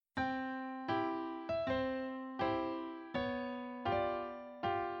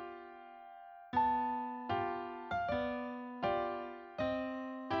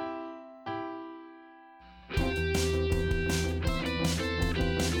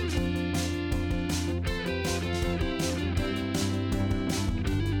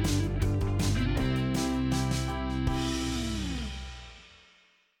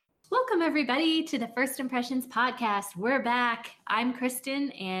Welcome, everybody, to the First Impressions podcast. We're back. I'm Kristen,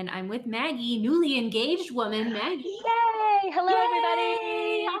 and I'm with Maggie, newly engaged woman. Maggie. Yay! Hello, Yay!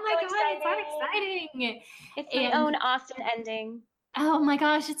 everybody. Oh my God, it's so exciting. It's my own Austen ending. Oh my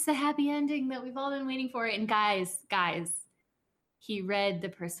gosh, it's the happy ending that we've all been waiting for. And guys, he read the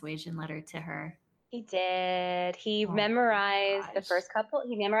persuasion letter to her. He did. He memorized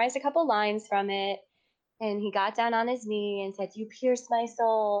he memorized a couple lines from it. And he got down on his knee and said, "You pierce my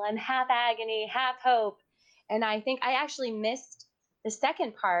soul. I'm half agony, half hope." And I think I actually missed the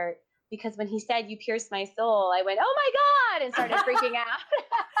second part because when he said, "You pierce my soul," I went, "Oh my God," and started freaking out.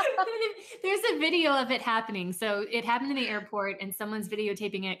 There's a video of it happening. So it happened in the airport and someone's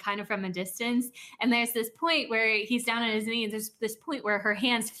videotaping it kind of from a distance. And there's this point where he's down on his knee and there's this point where her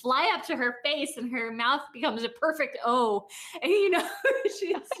hands fly up to her face and her mouth becomes a perfect O. And,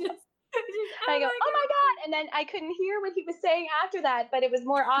 she's just... I go, "Oh my God." And then I couldn't hear what he was saying after that, but it was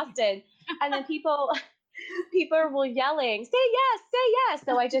more Austen. And then people were yelling, say yes.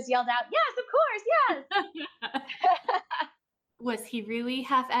 So I just yelled out, "Yes, of course, yes." Was he really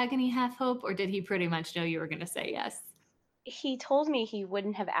half agony, half hope, or did he pretty much know you were going to say yes? He told me he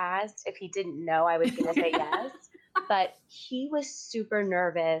wouldn't have asked if he didn't know I was going to say yes, but he was super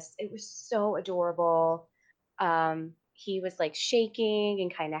nervous. It was so adorable. He was like shaking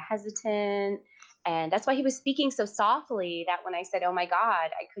and kind of hesitant. And that's why he was speaking so softly that when I said, "Oh my God,"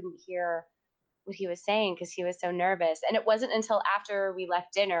 I couldn't hear what he was saying because he was so nervous. And it wasn't until after we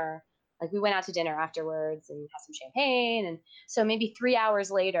left dinner, like we went out to dinner afterwards and had some champagne. And so maybe 3 hours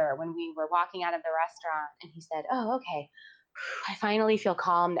later when we were walking out of the restaurant and he said, "Oh, okay, I finally feel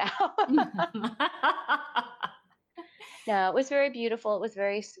calm now." No, it was very beautiful. It was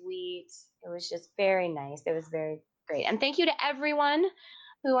very sweet. It was just very nice. It was very great. And thank you to everyone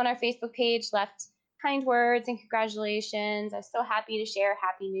who on our Facebook page left kind words and congratulations. I was so happy to share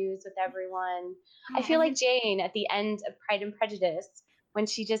happy news with everyone. I feel like Jane at the end of Pride and Prejudice when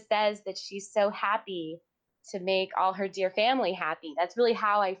she just says that she's so happy to make all her dear family happy. That's really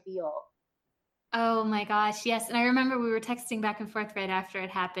how I feel. Oh my gosh, yes. And I remember we were texting back and forth right after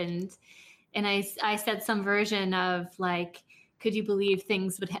it happened. And I said some version of like, "Could you believe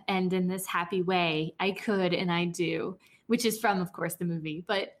things would end in this happy way?" I could, and I do, which is from, of course, the movie.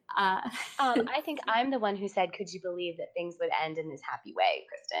 But I think I'm the one who said, "Could you believe that things would end in this happy way,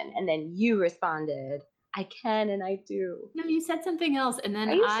 Kristen?" And then you responded, "I can and I do." No, you said something else, and then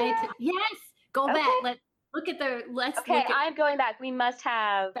Yes, go okay. back. Let's look at I'm going back. We must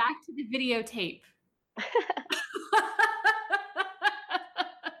have back to the videotape.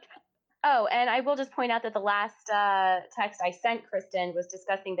 Oh, and I will just point out that the last text I sent Kristen was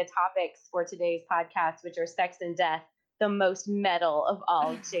discussing the topics for today's podcast, which are sex and death, the most metal of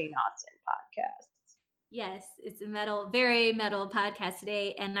all Jane Austen podcasts. Yes, it's a very metal podcast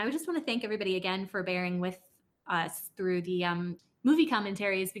today. And I just want to thank everybody again for bearing with us through the movie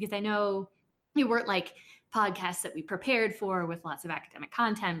commentaries, because I know they weren't like podcasts that we prepared for with lots of academic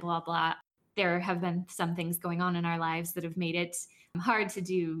content, blah, blah. There have been some things going on in our lives that have made it hard to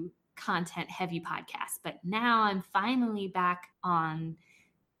do content-heavy podcasts. But now I'm finally back on,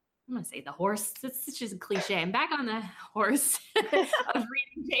 I'm going to say the horse. That's such a cliche. I'm back on the horse of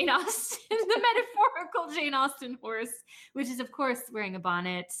reading Jane Austen, the metaphorical Jane Austen horse, which is, of course, wearing a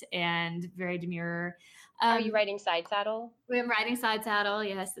bonnet and very demure. Are you riding side saddle? I'm riding side saddle.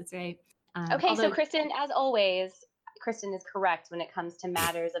 Yes, that's right. Okay, so Kristen, as always, Kristen is correct when it comes to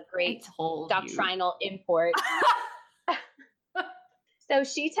matters of great doctrinal import. So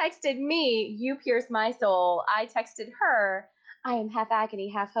she texted me, "You pierce my soul." I texted her, "I am half agony,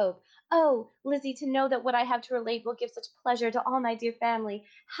 half hope. Oh, Lizzie, to know that what I have to relate will give such pleasure to all my dear family.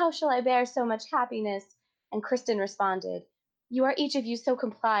 How shall I bear so much happiness?" And Kristen responded, "You are each of you so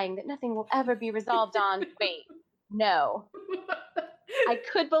complying that nothing will ever be resolved on." Wait, no. I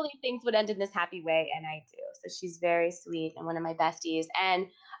could believe things would end in this happy way, and I do. So she's very sweet and one of my besties.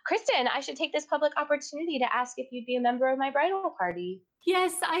 And Kristen, I should take this public opportunity to ask if you'd be a member of my bridal party.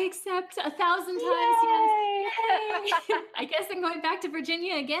 Yes, I accept 1,000 times. Yay! Yes. Yay! I guess I'm going back to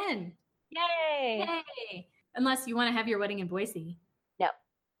Virginia again. Yay! Yay! Unless you want to have your wedding in Boise. No.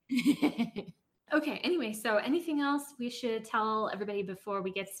 Okay, anyway, so anything else we should tell everybody before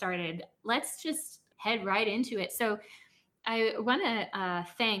we get started? Let's just head right into it. So I want to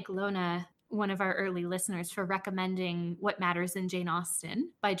thank Lona, one of our early listeners, for recommending What Matters in Jane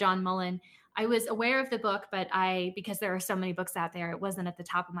Austen by John Mullen. I was aware of the book, but because there are so many books out there, it wasn't at the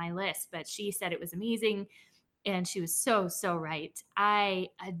top of my list, but she said it was amazing. And she was so, so right. I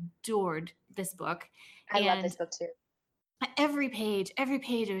adored this book. I love this book too. every page,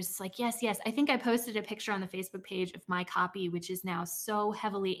 it was like, yes, yes. I think I posted a picture on the Facebook page of my copy, which is now so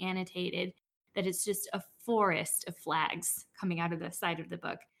heavily annotated that it's just a forest of flags coming out of the side of the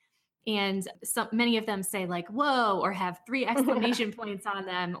book. And many of them say like, whoa, or have 3 exclamation points on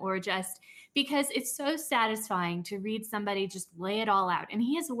them, or just because it's so satisfying to read somebody just lay it all out. And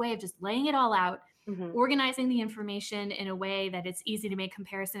he has a way of just laying it all out, organizing the information in a way that it's easy to make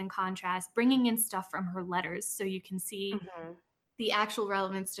comparison and contrast, bringing in stuff from her letters so you can see the actual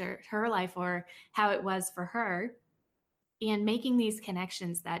relevance to her life or how it was for her, and making these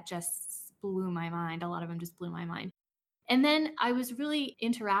connections that just blew my mind. A lot of them just blew my mind. And then I was really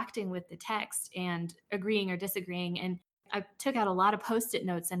interacting with the text and agreeing or disagreeing. And I took out a lot of Post-it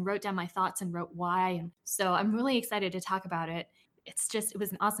notes and wrote down my thoughts and wrote why. And so I'm really excited to talk about it. It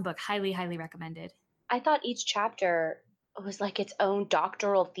was an awesome book. Highly, highly recommended. I thought each chapter was like its own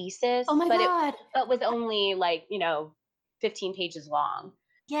doctoral thesis. Oh my God. It was only like, 15 pages long.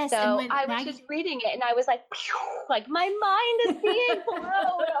 Yes. So I was just reading it and I was like, phew, like my mind is being blown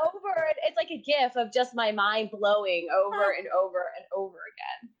over. It's like a gif of just my mind blowing over and over and over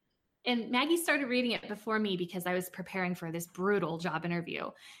again. And Maggie started reading it before me because I was preparing for this brutal job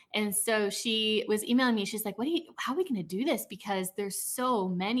interview. And so she was emailing me. She's like, how are we going to do this? Because there's so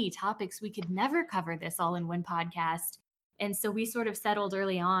many topics. We could never cover this all in one podcast. And so we sort of settled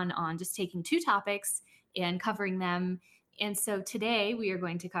early on just taking 2 topics and covering them. And so today we are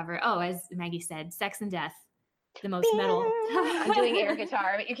going to cover, as Maggie said, sex and death, the most metal. I'm doing air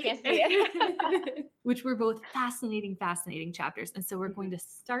guitar, but you can't see it. Which were both fascinating chapters. And so we're going to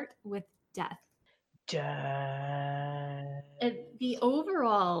start with death. The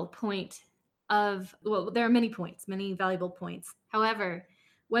overall point there are many points, many valuable points. However,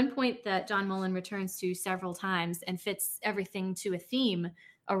 one point that John Mullen returns to several times and fits everything to a theme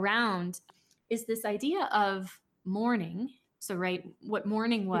around is this idea of mourning. So, right, what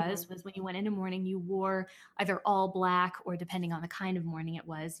mourning was when you went into mourning, you wore either all black, or depending on the kind of mourning it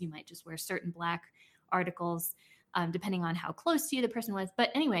was, you might just wear certain black articles, depending on how close to you the person was. But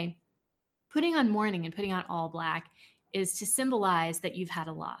anyway, putting on mourning and putting on all black is to symbolize that you've had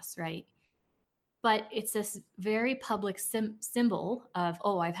a loss, right? But it's this very public symbol of,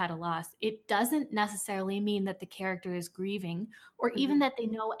 I've had a loss. It doesn't necessarily mean that the character is grieving, or even that they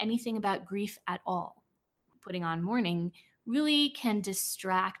know anything about grief at all. Putting on mourning really can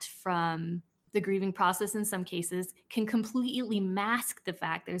distract from the grieving process in some cases, can completely mask the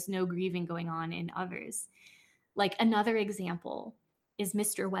fact there's no grieving going on in others. Like another example is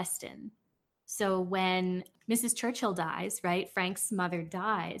Mr. Weston. So when Mrs. Churchill dies, right, Frank's mother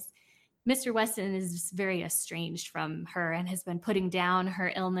dies, Mr. Weston is very estranged from her and has been putting down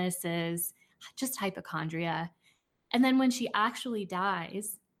her illnesses, just hypochondria. And then when she actually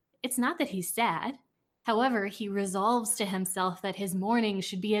dies, it's not that he's sad. However, he resolves to himself that his mourning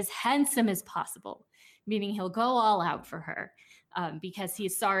should be as handsome as possible, meaning he'll go all out for her because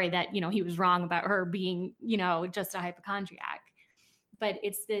he's sorry that, he was wrong about her being, just a hypochondriac. But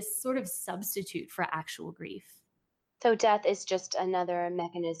it's this sort of substitute for actual grief. So death is just another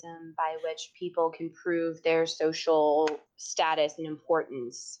mechanism by which people can prove their social status and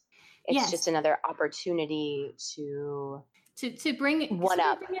importance. It's just another opportunity to bring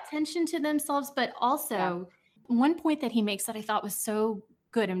attention to themselves, but also one point that he makes that I thought was so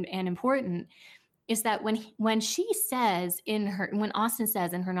good and important is that when Austen says in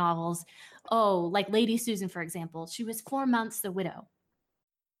her novels, like Lady Susan, for example, she was 4 months a widow.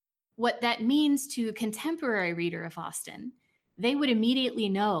 What that means to a contemporary reader of Austen, they would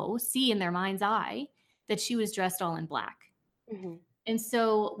immediately see in their mind's eye that she was dressed all in black. Mm-hmm. And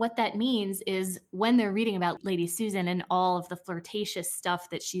so what that means is when they're reading about Lady Susan and all of the flirtatious stuff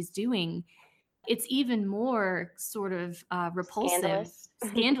that she's doing, it's even more sort of repulsive,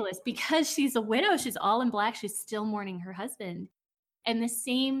 scandalous, because she's a widow. She's all in black. She's still mourning her husband. And the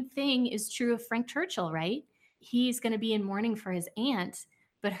same thing is true of Frank Churchill, right? He's going to be in mourning for his aunt,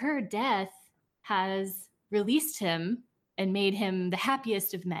 but her death has released him and made him the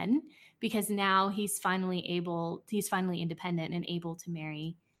happiest of men, because now he's finally independent and able to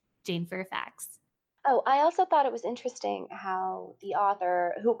marry Jane Fairfax. Oh, I also thought it was interesting how the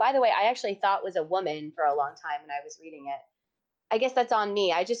author, who, by the way, I actually thought was a woman for a long time when I was reading it. I guess that's on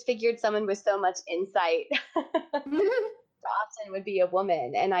me. I just figured someone with so much insight Austen would be a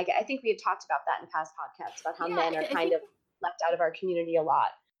woman. And I think we had talked about that in past podcasts, about how men are kind of left out of our community a lot.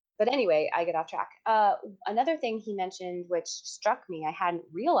 But anyway, I get off track. Another thing he mentioned, which struck me, I hadn't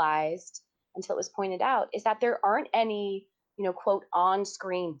realized until it was pointed out, is that there aren't any, quote,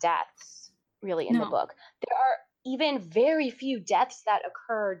 on-screen deaths really in the book. There are even very few deaths that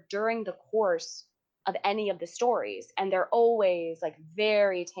occur during the course of any of the stories. And they're always like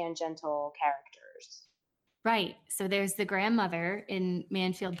very tangential characters. Right. So there's the grandmother in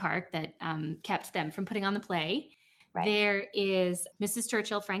Manfield Park that kept them from putting on the play. Right. There is Mrs.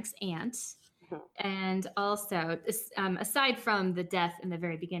 Churchill, Frank's aunt. Mhm. And also, aside from the death in the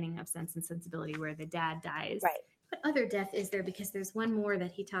very beginning of Sense and Sensibility where the dad dies, Right. what other death is there? Because there's one more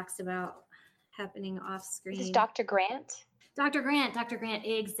that he talks about happening off screen. This is Dr. Grant? Dr. Grant,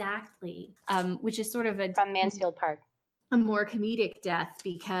 exactly. Which is sort of From Mansfield Park. A more comedic death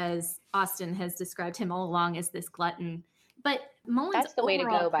because Austen has described him all along as this glutton. But Mullins' That's the way to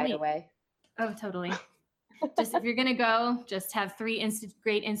go, by point, the way. Oh, totally. Just if you're going to go, just have 3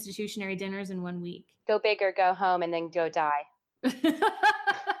 great institutionary dinners in 1 week. Go big or go home and then go die.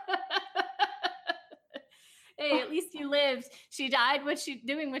 Hey, at least you lived. She died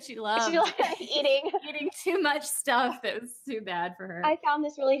doing what she loved. Eating too much stuff that was too bad for her. I found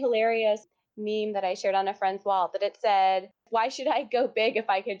this really hilarious meme that I shared on a friend's wall that it said, "Why should I go big if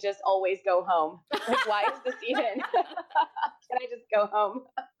I could just always go home? Like, why is this even? Can I just go home?"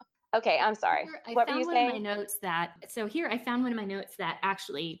 Okay, I'm sorry. What were you saying? I found one of my notes that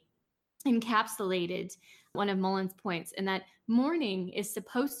actually encapsulated one of Mullins' points, and that mourning is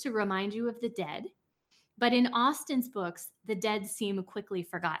supposed to remind you of the dead, but in Austen's books, the dead seem quickly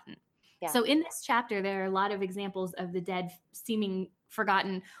forgotten. Yeah. So in this chapter, there are a lot of examples of the dead seeming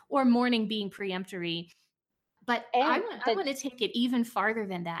forgotten or mourning being peremptory. But I want to take it even farther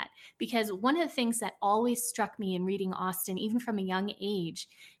than that, because one of the things that always struck me in reading Austen, even from a young age,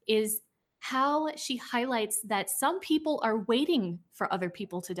 is how she highlights that some people are waiting for other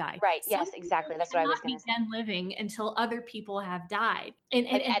people to die. Right. Yes, exactly. That's what I was going to say. Begin living until other people have died. And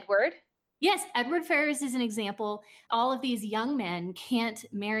Edward? Yes, Edward Ferrars is an example. All of these young men can't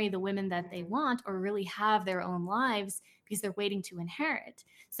marry the women that they want or really have their own lives because they're waiting to inherit.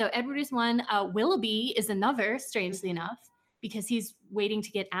 So Edward is one. Willoughby is another, strangely enough, because he's waiting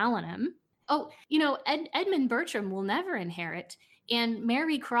to get Allenham. Oh, Edmund Bertram will never inherit. And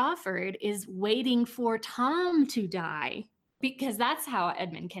Mary Crawford is waiting for Tom to die because that's how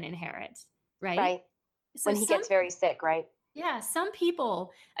Edmund can inherit, right? Right. So when he gets very sick, right? Yeah, some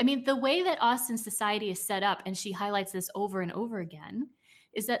people, the way that Austen's society is set up, and she highlights this over and over again,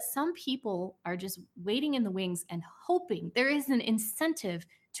 is that some people are just waiting in the wings and hoping. There is an incentive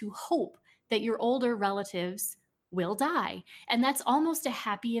to hope that your older relatives will die. And that's almost a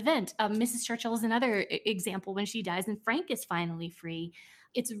happy event. Mrs. Churchill is another example when she dies and Frank is finally free.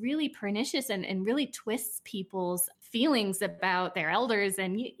 It's really pernicious and really twists people's feelings about their elders.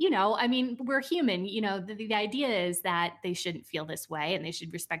 And, we're human. The idea is that they shouldn't feel this way and they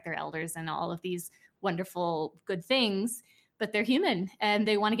should respect their elders and all of these wonderful, good things. But they're human and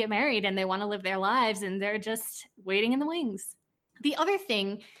they want to get married and they want to live their lives and they're just waiting in the wings. The other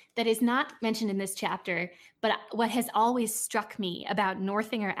thing that is not mentioned in this chapter, but what has always struck me about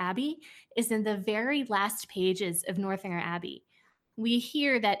Northanger Abbey is in the very last pages of Northanger Abbey. We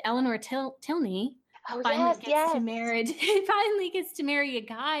hear that Eleanor Tilney finally gets to marry a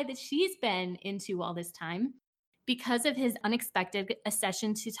guy that she's been into all this time because of his unexpected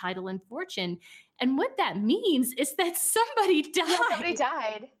accession to title and fortune. And what that means is that somebody died. Yeah, somebody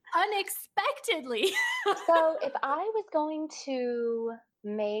died. Unexpectedly. So if I was going to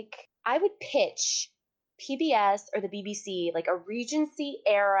I would pitch PBS or the BBC like a Regency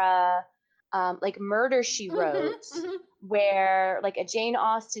era, like Murder, She Wrote, where like a Jane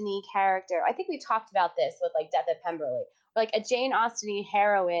Austen-y character, I think we talked about this with like Death at Pemberley, like a Jane Austen-y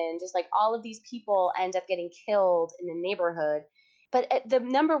heroine, just like all of these people end up getting killed in the neighborhood. But the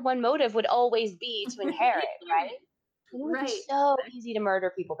number one motive would always be to inherit, right? It would be so easy to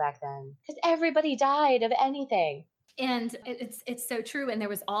murder people back then because everybody died of anything. And it's so true. And there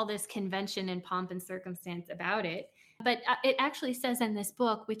was all this convention and pomp and circumstance about it. But it actually says in this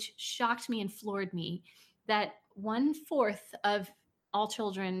book, which shocked me and floored me, that 1/4 of all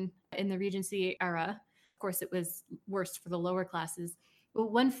children in the Regency era, of course, it was worse for the lower classes,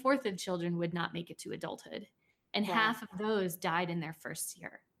 but 1/4 of children would not make it to adulthood. And half of those died in their first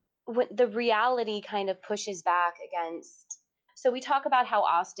year. What the reality kind of pushes back against. So we talk about how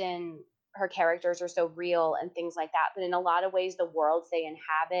Austen, her characters are so real and things like that, but in a lot of ways, the worlds they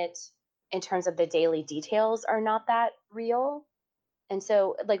inhabit in terms of the daily details are not that real. And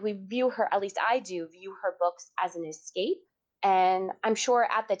so like we view her, at least I do view her books as an escape. And I'm sure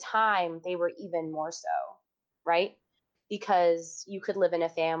at the time they were even more so, right? Because you could live in a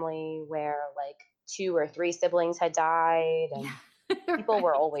family where like 2 or 3 siblings had died and people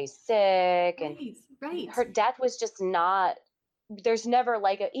were always sick. And her death was just not, there's never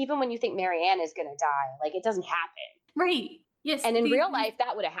like even when you think Marianne is going to die, like it doesn't happen. Right. Yes, And in real life,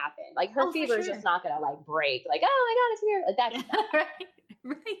 that would have happened. Like her oh, for fever is sure. just not gonna like break. Like, oh my god, it's here. Like that's not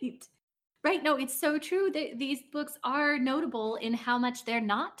Right, right. Right. No, it's so true that these books are notable in how much they're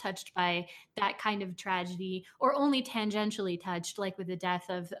not touched by that kind of tragedy or only tangentially touched, like with the death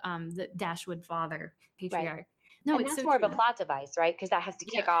of the Dashwood father, right. patriarch. No, And it's that's so more of a true. plot device, right? Because that has to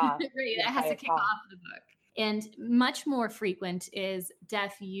Yeah, kick off right. the That has to entire kick plot. off the book. And much more frequent is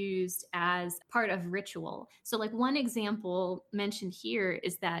death used as part of ritual. So, like one example mentioned here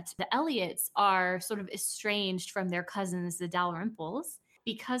is that the Elliots are sort of estranged from their cousins, the Dalrymples,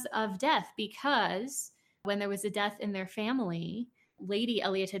 because of death. Because when there was a death in their family, Lady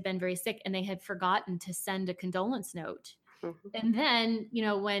Elliot had been very sick and they had forgotten to send a condolence note. Mhm. And then,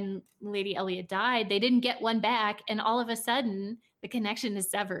 when Lady Elliot died, they didn't get one back. And all of a sudden, the connection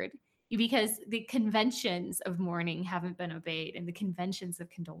is severed because the conventions of mourning haven't been obeyed and the conventions of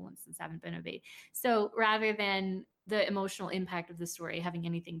condolences haven't been obeyed. So rather than the emotional impact of the story having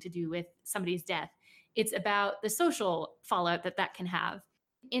anything to do with somebody's death, it's about the social fallout that can have.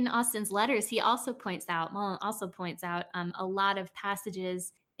 In Austen's letters, he also points out, Mullen also points out a lot of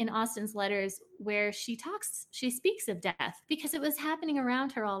passages in Austen's letters where she speaks of death because it was happening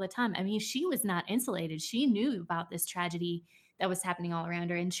around her all the time. I mean, she was not insulated. She knew about this tragedy that was happening all around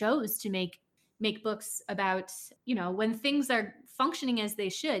her and chose to make books about, when things are functioning as they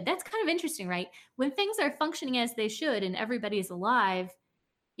should. That's kind of interesting, right? When things are functioning as they should and everybody's alive,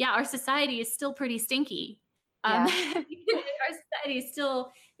 yeah, our society is still pretty stinky. Yeah. Our society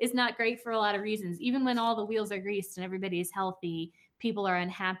still is not great for a lot of reasons. Even when all the wheels are greased and everybody is healthy, people are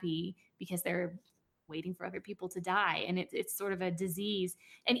unhappy because they're waiting for other people to die. And it's sort of a disease.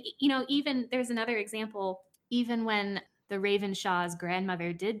 And, even there's another example, even when the Ravenshaws'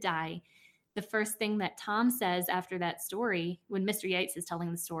 grandmother did die, the first thing that Tom says after that story, when Mr. Yates is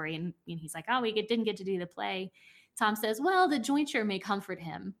telling the story, and he's like, oh, we didn't get to do the play. Tom says, well, the jointure may comfort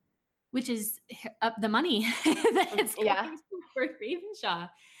him, which is up the money that it's Yeah. going for Ravenshaw.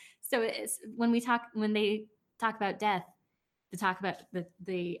 So it's when they talk about death, to talk about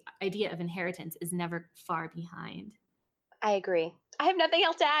the idea of inheritance is never far behind. I agree. I have nothing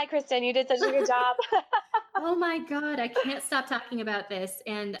else to add, Kristen. You did such a good job. Oh my God, I can't stop talking about this.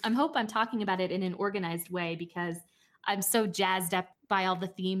 And I hope I'm talking about it in an organized way because I'm so jazzed up by all the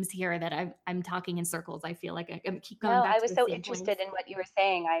themes here that I'm talking in circles. I feel like I keep going No, back I to was the so same interested points. in what you were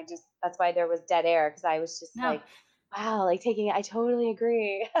saying. That's why there was dead air because I was just No. like, wow, like taking it. I totally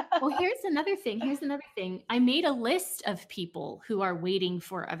agree. Well, here's another thing. I made a list of people who are waiting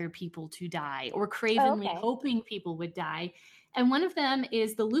for other people to die or Oh, cravenly okay. hoping people would die. And one of them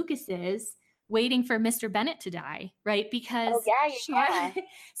is the Lucases waiting for Mr. Bennet to die, right? Oh, Because yeah, yeah.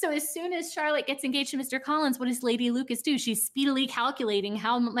 so as soon as Charlotte gets engaged to Mr. Collins, what does Lady Lucas do? She's speedily calculating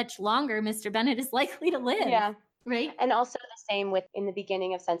how much longer Mr. Bennet is likely to live, Yeah. right? And also the same with in the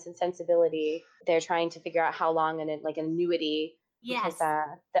beginning of Sense and Sensibility, they're trying to figure out how long like an annuity because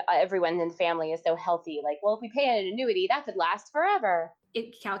Yes. everyone in the family is so healthy. Like, well, if we pay an annuity, that could last forever.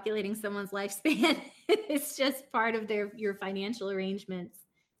 Calculating someone's lifespan is just part of your financial arrangements.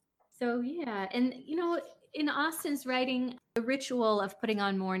 So yeah, and in Austen's writing, the ritual of putting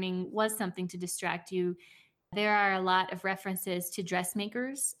on mourning was something to distract you. There are a lot of references to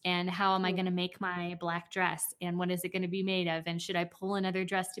dressmakers and how am I going to make my black dress and what is it going to be made of and should I pull another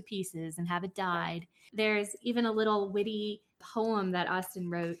dress to pieces and have it dyed. There's even a little witty poem that Austen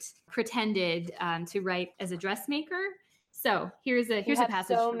wrote, pretended to write as a dressmaker. So here's a You have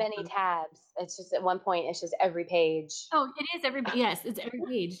passage so from the many book. tabs. It's just at one point, it's just every page. Oh, it is every yes, it's every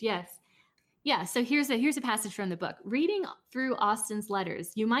page. Yes. Yeah, so here's a passage from the book. Reading through Austen's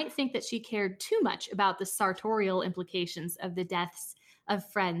letters, you might think that she cared too much about the sartorial implications of the deaths of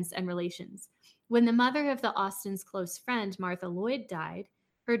friends and relations. When the mother of the Austens' close friend, Martha Lloyd, died,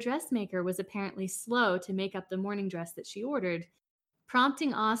 her dressmaker was apparently slow to make up the mourning dress that she ordered,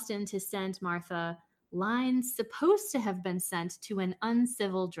 prompting Austen to send Martha lines supposed to have been sent to an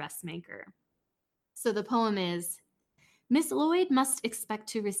uncivil dressmaker. So the poem is, Miss Lloyd must expect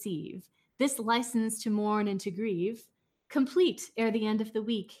to receive this license to mourn and to grieve, complete ere the end of the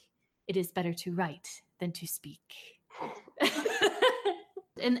week. It is better to write than to speak.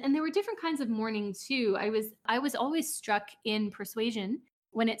 and there were different kinds of mourning too. I was always struck in Persuasion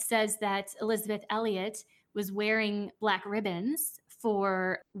when it says that Elizabeth Elliot was wearing black ribbons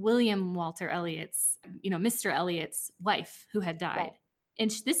for William Walter Elliot's, Mr. Elliot's wife who had died. Right.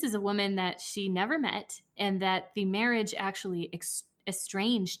 And this is a woman that she never met, and that the marriage actually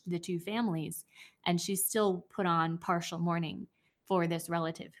estranged the two families. And she still put on partial mourning for this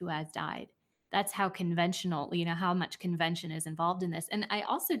relative who has died. that's how conventional, how much convention is involved in this. And I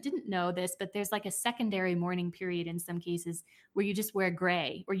also didn't know this, but there's like a secondary mourning period in some cases where you just wear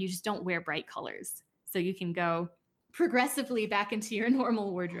gray or you just don't wear bright colors. So you can go progressively back into your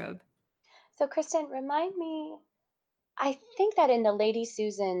normal wardrobe. So, Kristen, remind me, I think that in the Lady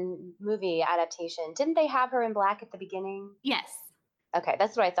Susan movie adaptation, didn't they have her in black at the beginning? Yes. Okay,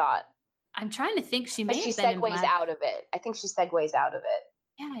 that's what I thought. I'm trying to think. She But may she have been in segues black. out of it. I think she segues out of it.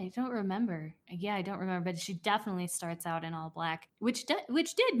 Yeah, I don't remember. But she definitely starts out in all black, which did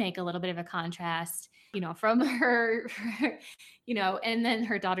make a little bit of a contrast, from her, and then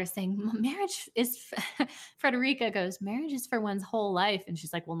her daughter saying, "Marriage is." Frederica goes, "Marriage is for one's whole life," and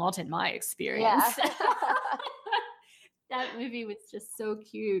she's like, "Well, not in my experience." Yeah. That movie was just so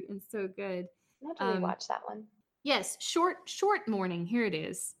cute and so good. I have to rewatch that one. Yes, short mourning. Here it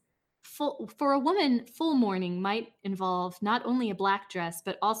is. For a woman, full mourning might involve not only a black dress,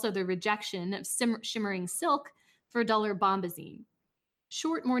 but also the rejection of shimmering silk for duller bombazine.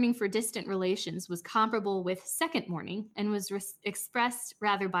 Short mourning for distant relations was comparable with second mourning and was expressed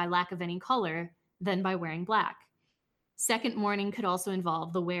rather by lack of any color than by wearing black. Second mourning could also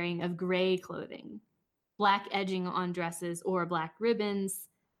involve the wearing of gray clothing, black edging on dresses or black ribbons,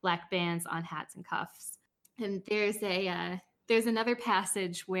 black bands on hats and cuffs. And there's another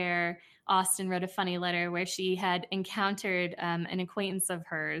passage where Austen wrote a funny letter where she had encountered an acquaintance of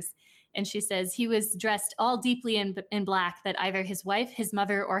hers. And she says, he was dressed all deeply in black, that either his wife, his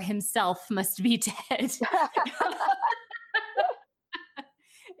mother, or himself must be dead.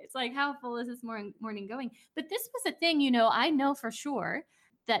 It's like, how full is this morning going? But this was a thing, I know for sure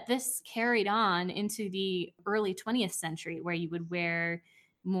that this carried on into the early 20th century where you would wear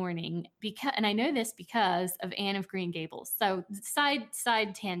mourning, and I know this because of Anne of Green Gables. So side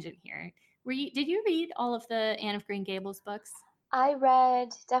tangent here. Did you read all of the Anne of Green Gables books? I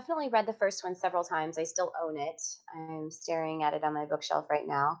definitely read the first one several times. I still own it. I'm staring at it on my bookshelf right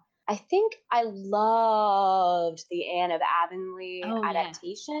now. I think I loved the Anne of Avonlea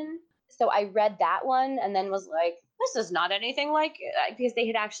adaptation. Yeah. So I read that one and then was like, this is not anything like it, because they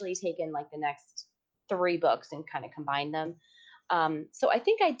had actually taken like the next 3 books and kind of combined them. So I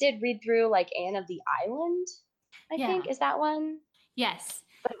think I did read through like Anne of the Island, I think. Is that one? Yes.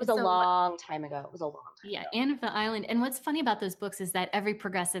 But it was a long time ago. Yeah, Anne of the Island. And what's funny about those books is that every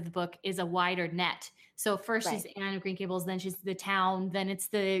progressive book is a wider net. So first she's Anne of Green Gables, then she's the town, then it's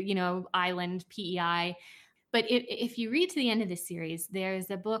the, island, PEI. But if you read to the end of the series,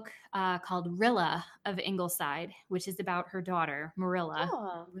 there's a book called Rilla of Ingleside, which is about her daughter,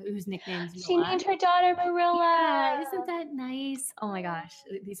 Marilla, whose nickname is Rilla. She named her daughter Marilla. Yeah, isn't that nice? Oh my gosh,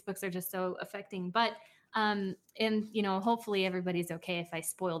 these books are just so affecting. But and hopefully everybody's okay if I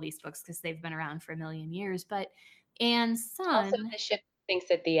spoil these books because they've been around for a million years. But Anne's son. Also, the ship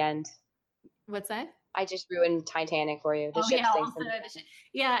sinks at the end. What's that? I just ruined Titanic for you. The ship sinks.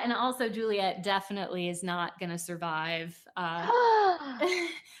 Yeah, and also Juliet definitely is not going to survive. I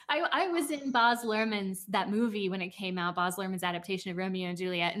was in Baz Luhrmann's, that movie when it came out, Baz Luhrmann's adaptation of Romeo and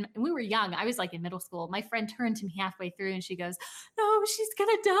Juliet, and we were young. I was like in middle school. My friend turned to me halfway through and she goes, "No, she's going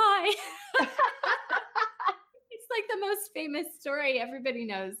to die." It's like the most famous story everybody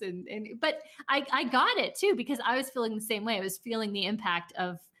knows. But I got it too, because I was feeling the same way. I was feeling the impact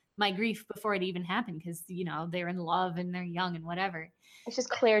of my grief before it even happened, because they're in love and they're young and whatever. It's just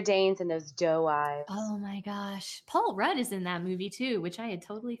Claire Danes and those doe eyes. Oh my gosh, Paul Rudd is in that movie too, which I had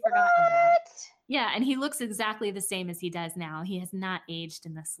totally forgotten about. Yeah, and he looks exactly the same as he does now. He has not aged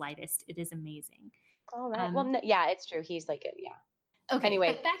in the slightest. It is amazing. All right. Well, yeah, it's true. He's like it. Yeah. Okay.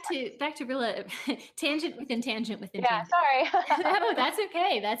 Anyway, back to Rilla. Tangent within tangent within tangent. Yeah, sorry. No, that's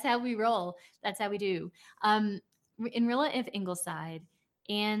okay. That's how we roll. That's how we do. In Rilla of Ingleside,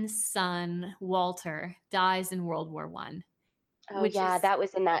 Anne's son Walter dies in World War I. Oh yeah, that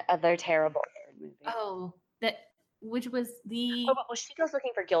was in that other terrible movie. Oh, which was the. Oh, well, she goes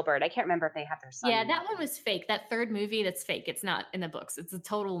looking for Gilbert. I can't remember if they have their son. Yeah, that one was fake. That third movie, that's fake. It's not in the books. It's a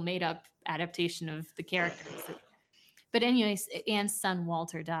total made-up adaptation of the characters. But anyways, Anne's son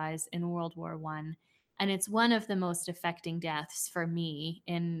Walter dies in World War I, and it's one of the most affecting deaths for me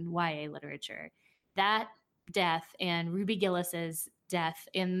in YA literature. That death and Ruby Gillis's death,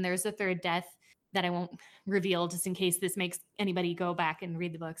 and there's a third death that I won't reveal just in case this makes anybody go back and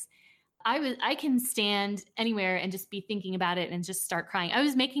read the books. I can stand anywhere and just be thinking about it and just start crying. I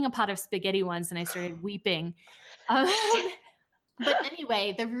was making a pot of spaghetti once and I started weeping. But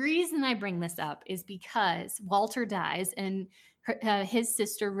anyway, the reason I bring this up is because Walter dies and his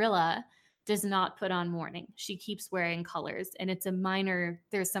sister Rilla does not put on mourning. She keeps wearing colors, and it's a minor,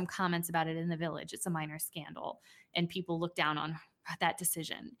 there's some comments about it in the village. It's a minor scandal and people look down on that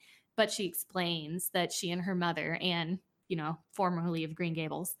decision. but she explains that she and her mother, Anne, formerly of Green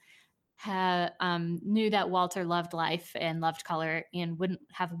Gables, knew that Walter loved life and loved color and wouldn't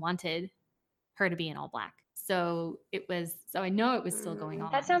have wanted her to be in all black. So I know it was still going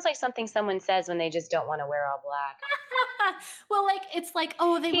on. That sounds like something someone says when they just don't want to wear all black. Well, it's like,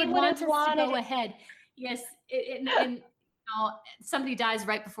 oh, they would want us to go ahead. Yes. And somebody dies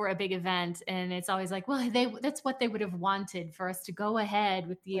right before a big event, and it's always like, well, that's what they would have wanted, for us to go ahead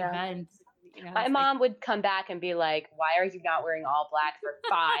with the event. My mom would come back and be like, why are you not wearing all black for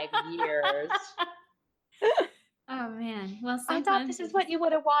 5 years? Oh man. Well, I thought this is what you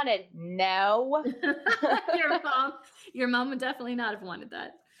would have wanted. No. Your mom would definitely not have wanted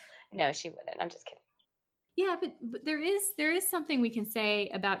that. No, she wouldn't. I'm just kidding. Yeah, but there is something we can say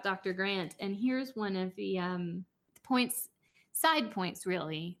about Dr. Grant, and here's one of the side points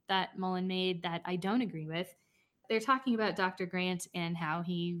really that Mullen made that I don't agree with. They're talking about Dr. Grant and how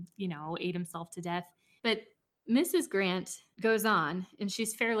he, ate himself to death. But Mrs. Grant goes on, and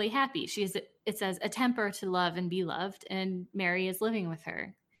she's fairly happy. It says, a temper to love and be loved, and Mary is living with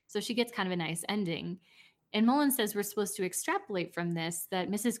her. So she gets kind of a nice ending. And Mullen says we're supposed to extrapolate from this that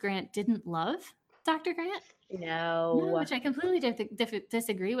Mrs. Grant didn't love Dr. Grant. No, which I completely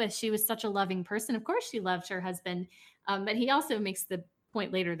disagree with. She was such a loving person. Of course she loved her husband. But he also makes the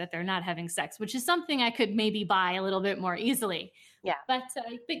point later that they're not having sex, which is something I could maybe buy a little bit more easily. Yeah. But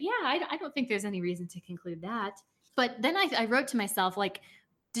yeah, I don't think there's any reason to conclude that. But then I wrote to myself, like,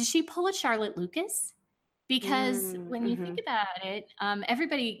 did she pull a Charlotte Lucas? Because when you think about it,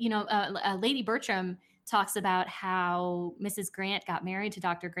 everybody, Lady Bertram talks about how Mrs. Grant got married to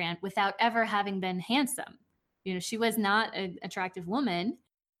Dr. Grant without ever having been handsome. She was not an attractive woman.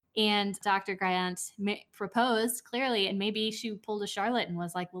 And Dr. Grant proposed clearly, and maybe she pulled a Charlotte and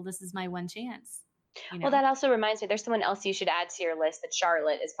was like, well, this is my one chance. Well, that also reminds me, there's someone else you should add to your list, that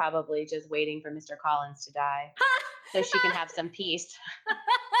Charlotte is probably just waiting for Mr. Collins to die so she can have some peace.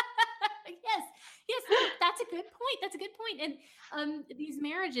 Yes, that's a good point. And these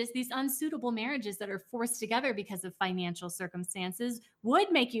marriages, these unsuitable marriages that are forced together because of financial circumstances, would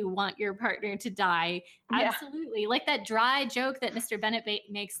make you want your partner to die. Absolutely. Yeah. Like that dry joke that Mr. Bennet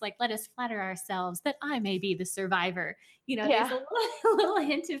makes, like, let us flatter ourselves that I may be the survivor. There's a little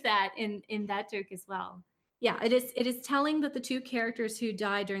hint of that in that joke as well. Yeah, it is telling that the two characters who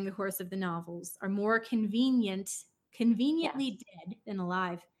die during the course of the novels are more conveniently dead than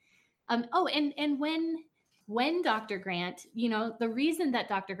alive. And when Dr. Grant, the reason that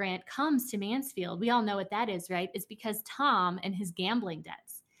Dr. Grant comes to Mansfield, we all know what that is, right? Is because Tom and his gambling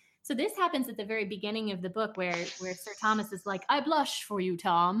debts. So this happens at the very beginning of the book where Sir Thomas is like, I blush for you,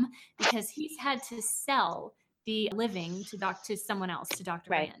 Tom, because he's had to sell the living to someone else, to Dr.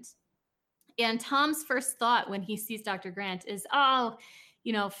 Grant. And Tom's first thought when he sees Dr. Grant is,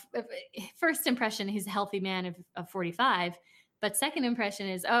 first impression, he's a healthy man of 45. But second impression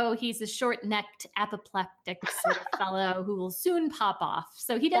is, he's a short-necked, apoplectic sort of fellow who will soon pop off.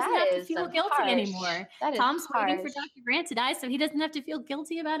 So he doesn't have to feel guilty anymore. Tom's waiting for Dr. Grant to die so he doesn't have to feel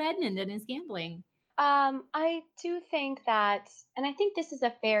guilty about Edmund and his gambling. I do think that, and I think this is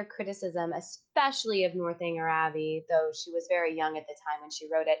a fair criticism, especially of Northanger Abbey, though she was very young at the time when she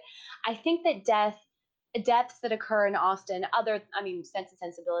wrote it. I think that deaths that occur in Austen, Sense and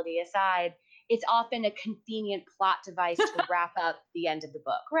Sensibility aside, it's often a convenient plot device to wrap up the end of the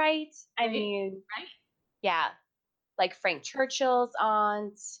book, right? Right. Yeah. Like Frank Churchill's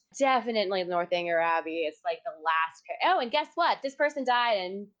aunt, definitely Northanger Abbey. It's like the last. Oh, and guess what? This person died,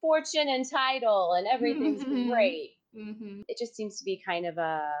 and fortune and title and everything's great. Mm-hmm. It just seems to be kind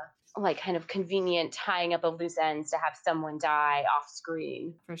of convenient tying up of loose ends to have someone die off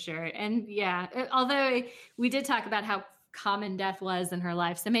screen. For sure. And yeah, although we did talk about how common death was in her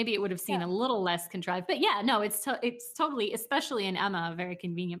life, so maybe it would have seemed a little less contrived. But yeah, no, it's totally, especially in Emma, a very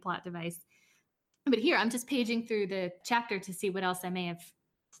convenient plot device. But here, I'm just paging through the chapter to see what else I might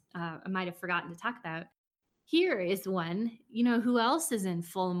have forgotten to talk about. Here is one. Who else is in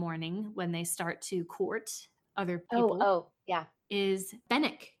full mourning when they start to court other people? Oh, yeah. Is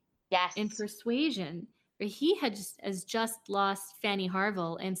Benwick. Yes. In Persuasion. He has just lost Fanny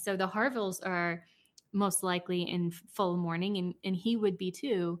Harville, and so the Harvilles are most likely in full mourning, and he would be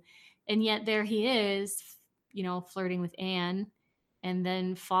too. And yet there he is, flirting with Anne, and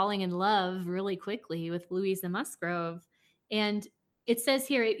then falling in love really quickly with Louisa Musgrove. And it says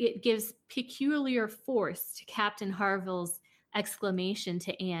here, it gives peculiar force to Captain Harville's exclamation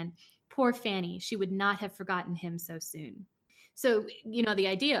to Anne, poor Fanny, she would not have forgotten him so soon. So, the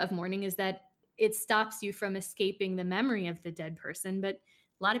idea of mourning is that it stops you from escaping the memory of the dead person, but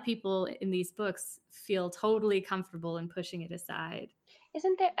a lot of people in these books feel totally comfortable in pushing it aside.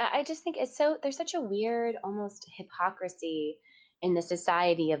 Isn't there? I just think there's such a weird, almost hypocrisy in the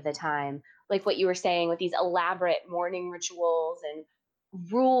society of the time. Like what you were saying with these elaborate morning rituals and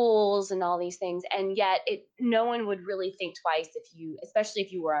rules and all these things. And yet no one would really think twice especially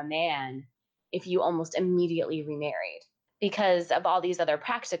if you were a man, if you almost immediately remarried because of all these other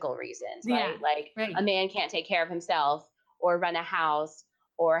practical reasons, Yeah, right? Like right. a man can't take care of himself or run a house,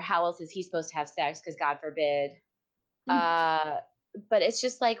 or how else is he supposed to have sex? Because God forbid. Uh, but it's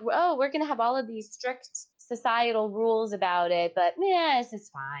just like, oh, we're going to have all of these strict societal rules about it, but this is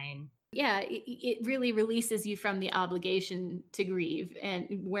fine. Yeah, it really releases you from the obligation to grieve, and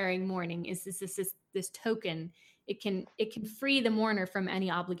wearing mourning is this token. It can free the mourner from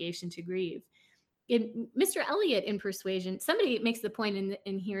any obligation to grieve. In Mr. Eliot in Persuasion, somebody makes the point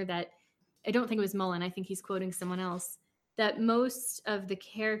in here that I don't think it was Mullen. I think he's quoting someone else, that most of the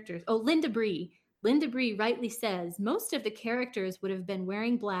characters. Oh, Linda Bree. Linda Bree rightly says most of the characters would have been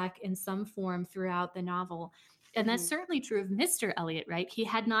wearing black in some form throughout the novel. And that's certainly true of Mr. Eliot, right? He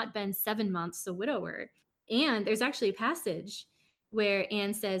had not been 7 months a widower. And there's actually a passage where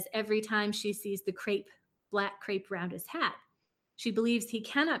Anne says every time she sees the black crepe round his hat, she believes he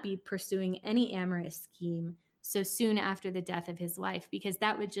cannot be pursuing any amorous scheme so soon after the death of his wife, because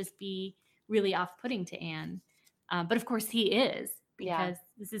that would just be really off-putting to Anne. But of course he is, because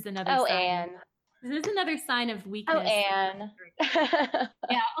this is another sign. Anne. This is another sign of weakness. Oh, Anne.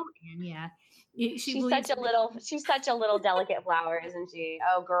 Yeah. Oh, Anne. Yeah. She's such a little delicate flower, isn't she?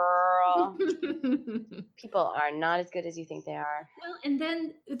 Oh, girl. People are not as good as you think they are. Well, and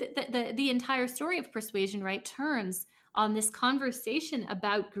then the entire story of Persuasion, right, turns on this conversation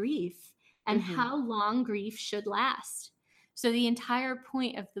about grief and how long grief should last. So the entire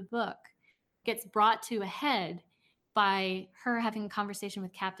point of the book gets brought to a head by her having a conversation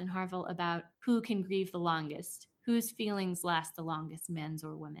with Captain Harville about who can grieve the longest, whose feelings last the longest, men's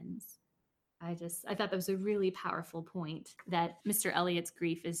or women's. I thought that was a really powerful point, that Mr. Eliot's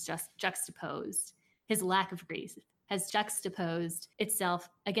grief is just juxtaposed. His lack of grief has juxtaposed itself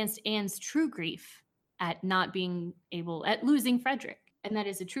against Anne's true grief at losing Frederick. And that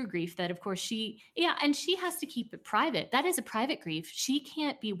is a true grief that, of course, and she has to keep it private. That is a private grief. She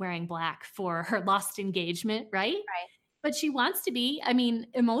can't be wearing black for her lost engagement, right? Right. But she wants to be. I mean,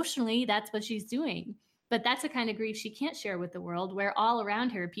 emotionally, that's what she's doing. But that's a kind of grief she can't share with the world, where all around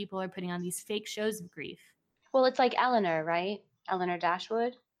her, people are putting on these fake shows of grief. Well, it's like Eleanor, right? Eleanor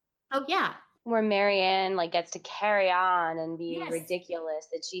Dashwood. Oh, yeah. Where Marianne gets to carry on and be ridiculous,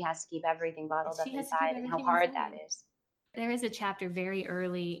 that she has to keep everything bottled up inside, and how hard that is. There is a chapter very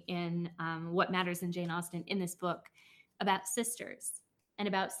early in What Matters in Jane Austen in this book about sisters and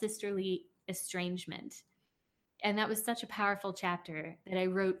about sisterly estrangement. And that was such a powerful chapter that I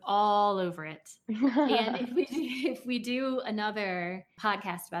wrote all over it. And if we do another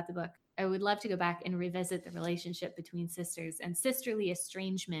podcast about the book, I would love to go back and revisit the relationship between sisters and sisterly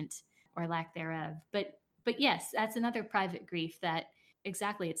estrangement or lack thereof. But yes, that's another private grief that it's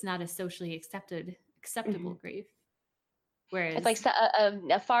not a socially acceptable grief. Whereas it's like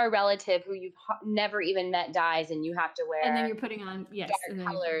a far relative who you've never even met dies, and you have to wear, and then you're putting on dark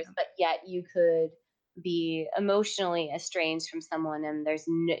colors, but yet you could be emotionally estranged from someone, and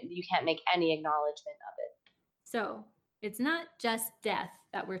you can't make any acknowledgement of it. So it's not just death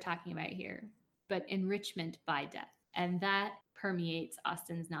that we're talking about here, but enrichment by death. And that permeates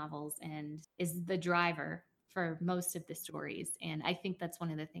Austen's novels and is the driver for most of the stories. And I think that's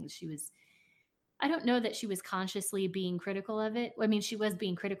one of the things I don't know that she was consciously being critical of it. I mean, she was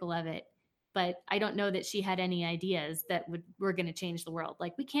being critical of it, but I don't know that she had any ideas that were going to change the world.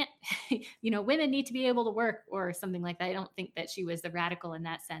 Like, we can't, women need to be able to work or something like that. I don't think that she was the radical in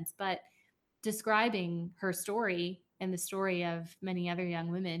that sense, but describing her story and the story of many other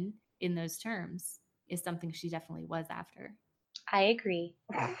young women in those terms is something she definitely was after. I agree.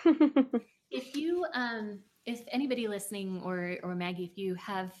 If anybody listening or Maggie, if you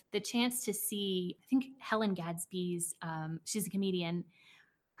have the chance to see, I think Helen Gadsby's, she's a comedian,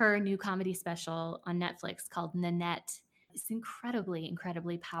 her new comedy special on Netflix called Nanette. It's incredibly,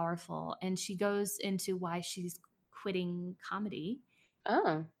 incredibly powerful. And she goes into why she's quitting comedy.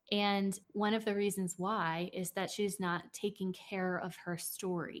 Oh. And one of the reasons why is that she's not taking care of her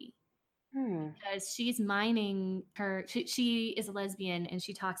story. Because she's mining she is a lesbian, and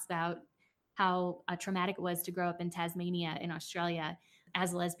she talks about how traumatic it was to grow up in Tasmania in Australia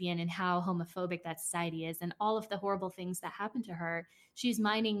as a lesbian, and how homophobic that society is, and all of the horrible things that happened to her. She's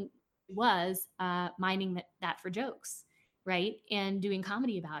mining that for jokes, right? And doing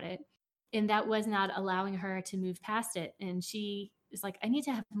comedy about it. And that was not allowing her to move past it. And she is like, I need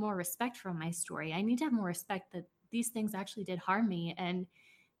to have more respect for my story. I need to have more respect these things actually did harm me, and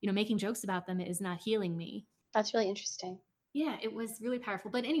making jokes about them is not healing me. That's really interesting. Yeah, it was really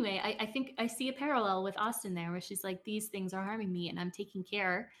powerful. But anyway, I think I see a parallel with Austen there, where she's like, these things are harming me and I'm taking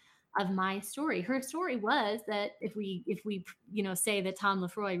care of my story. Her story was that if we say that Tom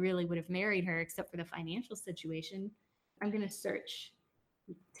Lefroy really would have married her except for the financial situation. I'm going to search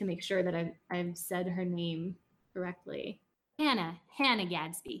to make sure that I've said her name correctly. Hannah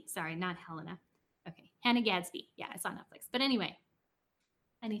Gadsby. Sorry, not Helena. Okay, Hannah Gadsby. Yeah, it's on Netflix. But anyway,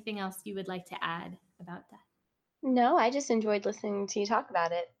 anything else you would like to add about that? No, I just enjoyed listening to you talk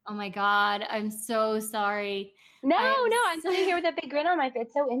about it. Oh my God, I'm so sorry. No, I'm sitting here with a big grin on my face.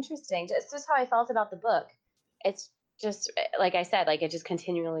 It's so interesting. Just how I felt about the book. It's just, like I said, like it just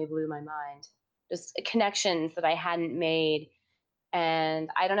continually blew my mind. Just connections that I hadn't made.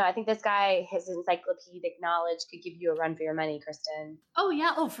 And I don't know, I think this guy, his encyclopedic knowledge could give you a run for your money, Kristen. Oh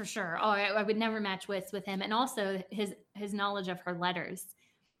yeah, oh for sure. Oh, I would never match wits with him. And also his knowledge of her letters.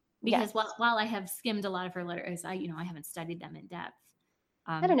 Because while I have skimmed a lot of her letters, I haven't studied them in depth.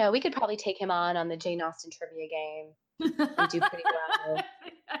 I don't know. We could probably take him on the Jane Austen trivia game and do pretty well.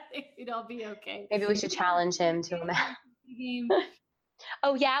 I think we'd all be okay. Maybe we should challenge him to a match.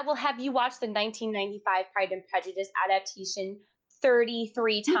 Oh yeah, we'll have you watch the 1995 Pride and Prejudice adaptation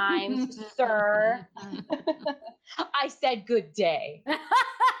 33 times, sir. I said good day.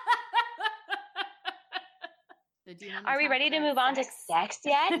 Are we ready to move on to sex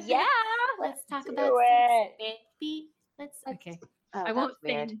yet? Yeah. Let's talk about sex, baby. Okay. Oh, I won't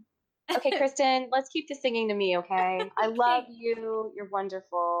sing. Okay, Kristen, let's keep the singing to me, okay? I love you. You're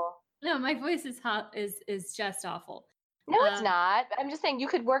wonderful. No, my voice is just awful. No, it's not. I'm just saying you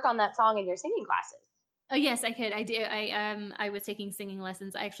could work on that song in your singing classes. Oh yes, I could. I do. I was taking singing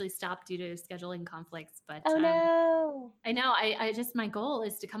lessons. I actually stopped due to scheduling conflicts, but oh no. I know. I just, my goal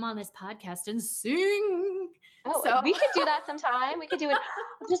is to come on this podcast and sing. Oh, so we could do that sometime. We could do it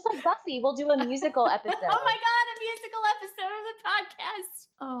just like Buffy. We'll do a musical episode. Oh my God, a musical episode of the podcast.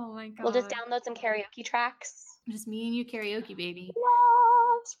 Oh my God. We'll just download some karaoke tracks. Just me and you karaoke, baby.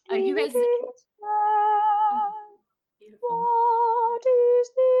 Are you guys? Beautiful. What is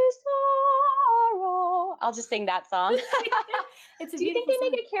this sorrow? I'll just sing that song. It's a do you think they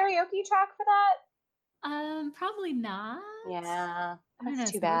make a karaoke track for that? Probably not. Yeah,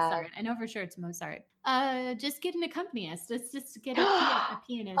 that's too bad. Mozart. I know for sure it's Mozart. Just get an accompanist. Let's just get a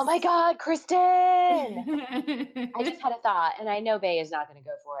pianist. Oh my God, Kristen! I just had a thought, and I know Bay is not going to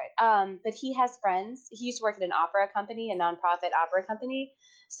go for it. But he has friends. He used to work at an opera company, a nonprofit opera company.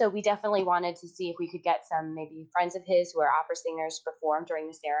 So we definitely wanted to see if we could get some maybe friends of his who are opera singers to perform during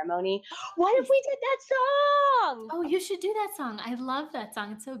the ceremony. What if we did that song? Oh, you should do that song. I love that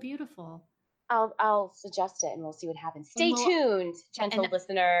song. It's so beautiful. I'll suggest it and we'll see what happens. Stay tuned, gentle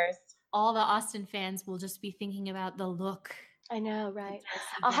listeners. All the Austen fans will just be thinking about the look. I know, right?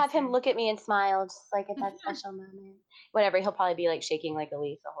 I'll have him look at me and smile just like at that special moment. Whatever, he'll probably be like shaking like a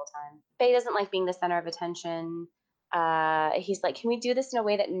leaf the whole time. Bay doesn't like being the center of attention. He's like, can we do this in a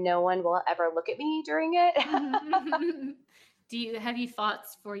way that no one will ever look at me during it? Have you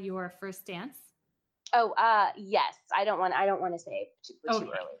thoughts for your first dance? Oh, yes. I don't want to say too early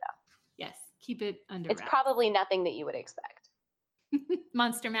though. Yes, keep it under wraps. It's probably nothing that you would expect.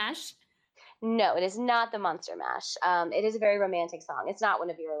 Monster Mash? No, it is not the Monster Mash. It is a very romantic song. It's not one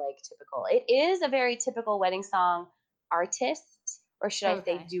of your like typical. It is a very typical wedding song artist, or should I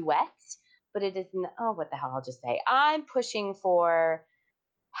say duet? But it is not, oh, what the hell, I'll just say. I'm pushing for,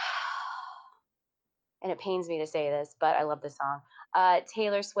 and it pains me to say this, but I love this song.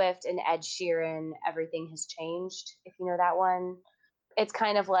 Taylor Swift and Ed Sheeran, Everything Has Changed, if you know that one. It's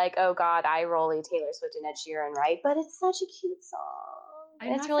kind of like, oh God, eye rolly Taylor Swift and Ed Sheeran, right? But it's such a cute song.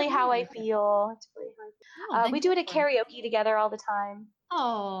 It's really how I feel. It's really how I feel. We do it at karaoke together all the time.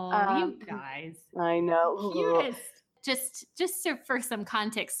 Oh, you guys. I know. Cutest. Just for some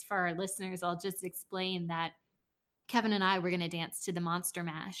context for our listeners, I'll just explain that Kevin and I were going to dance to the Monster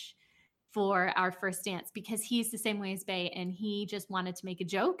Mash for our first dance because he's the same way as Bay, and he just wanted to make a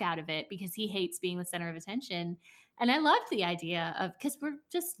joke out of it because he hates being the center of attention. And I loved the idea of, because we're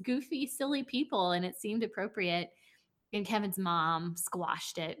just goofy, silly people, and it seemed appropriate. And Kevin's mom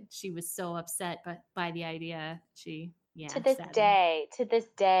squashed it. She was so upset by the idea. To this day,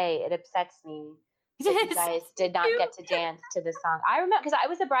 it upsets me. You guys did not get to dance to this song. I remember because I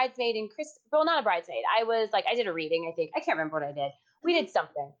was a bridesmaid in not a bridesmaid. I did a reading, I think. I can't remember what I did. We did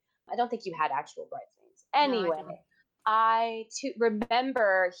something. I don't think you had actual bridesmaids. Anyway, no, I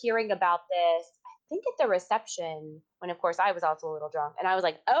remember hearing about this, I think at the reception, when of course I was also a little drunk. And I was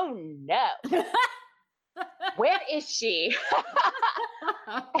like, oh no. Where is she?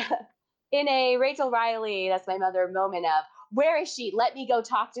 in a Rachel Riley, that's my mother, moment of, where is she? Let me go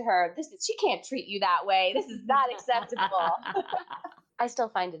talk to her. She can't treat you that way. This is not acceptable. I still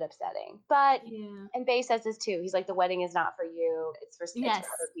find it upsetting. But Yeah. and Bay says this too. He's like, the wedding is not for you. It's for Yes.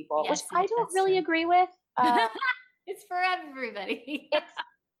 other people, Yes, which I don't that's really true. agree with. It's for everybody.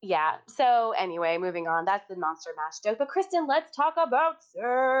 Yeah. So anyway, moving on. That's the Monster Mash joke. But Kristen, let's talk about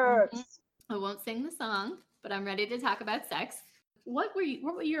sex. I won't sing the song, but I'm ready to talk about sex. What were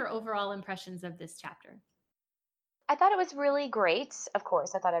your overall impressions of this chapter? I thought it was really great. Of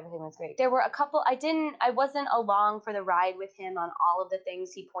course, I thought everything was great. There were a couple I wasn't along for the ride with him on all of the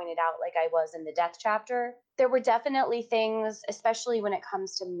things he pointed out like I was in the death chapter. There were definitely things, especially when it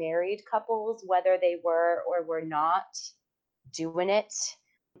comes to married couples, whether they were or were not doing it,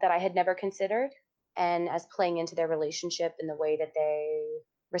 that I had never considered, and as playing into their relationship in the way that they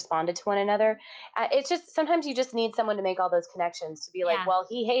responded to one another. It's just sometimes you just need someone to make all those connections to be like, well,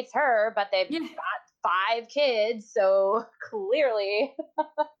 he hates her, but they've got 5 kids, so clearly.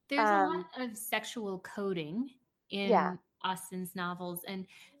 There's a lot of sexual coding in Austen's novels, and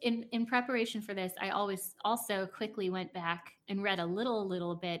in preparation for this, I always also quickly went back and read a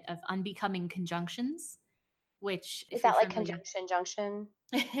little bit of Unbecoming Conjunctions, which is that like conjunction junction?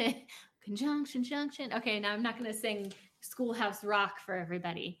 Conjunction junction. Okay, now I'm not going to sing Schoolhouse Rock for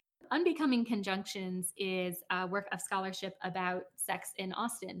everybody. Unbecoming Conjunctions is a work of scholarship about sex in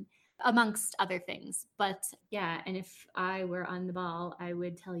Austen, amongst other things. But yeah, and if I were on the ball, I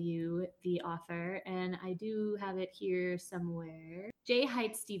would tell you the author, and I do have it here somewhere. J.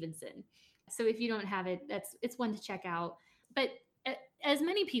 Height Stevenson. So if you don't have it, it's one to check out. But as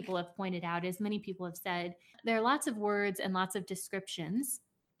many people have pointed out, as many people have said, there are lots of words and lots of descriptions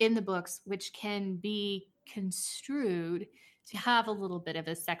in the books which can be construed to have a little bit of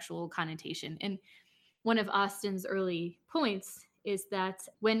a sexual connotation. And one of Austen's early points is that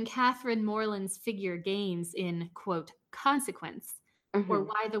when Catherine Morland's figure gains in, quote, consequence, or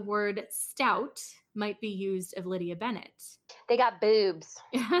why the word stout might be used of Lydia Bennet. They got boobs.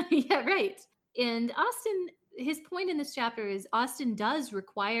 Yeah, right. And Austen, his point in this chapter is Austen does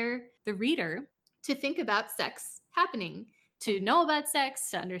require the reader to think about sex happening, to know about sex,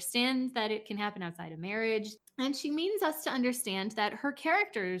 to understand that it can happen outside of marriage. And she means us to understand that her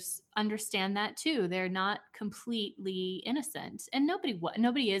characters understand that too. They're not completely innocent. And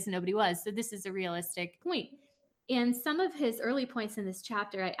nobody is, nobody was. So this is a realistic point. And some of his early points in this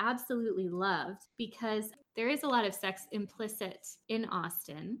chapter I absolutely loved because there is a lot of sex implicit in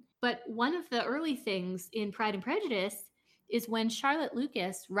Austen. But one of the early things in Pride and Prejudice is when Charlotte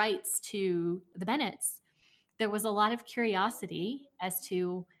Lucas writes to the Bennets, there was a lot of curiosity as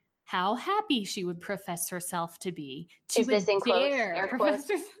to how happy she would profess herself to be. Is this in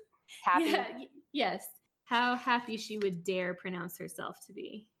quotes? Happy? Yeah, yes. How happy she would dare pronounce herself to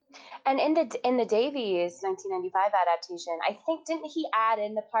be. And in the Davies 1995 adaptation, I think, didn't he add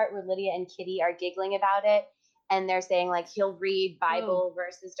in the part where Lydia and Kitty are giggling about it? And they're saying like he'll read Bible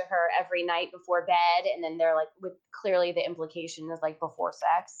verses to her every night before bed. And then they're like, with clearly the implication is like before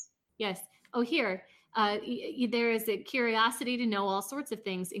sex. Yes. Oh, here. There is a curiosity to know all sorts of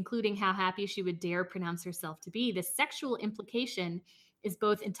things, including how happy she would dare pronounce herself to be. The sexual implication is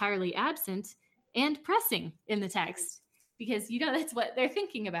both entirely absent and pressing in the text because, that's what they're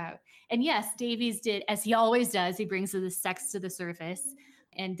thinking about. And yes, Davies did, as he always does, he brings the sex to the surface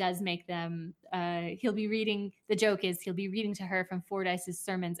and does make them, he'll be reading to her from Fordyce's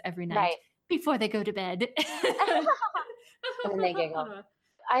sermons every night before they go to bed. And then they giggle.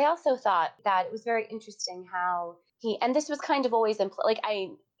 I also thought that it was very interesting how and this was kind of always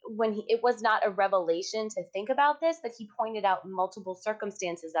it was not a revelation to think about this, but he pointed out multiple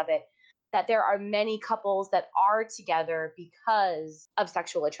circumstances of it, that there are many couples that are together because of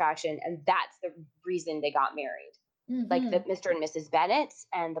sexual attraction, and that's the reason they got married. Mm-hmm. Like the Mr. and Mrs. Bennet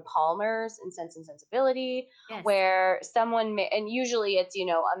and the Palmers in Sense and Sensibility, where someone, and usually it's,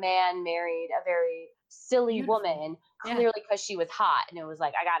 a man married a very silly woman, clearly because she was hot, and it was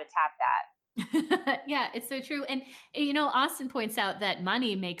like, I got to tap that. Yeah, it's so true. And, Austen points out that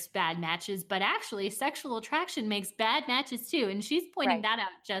money makes bad matches, but actually sexual attraction makes bad matches too. And she's pointing that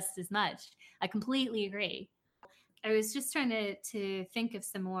out just as much. I completely agree. I was just trying to think of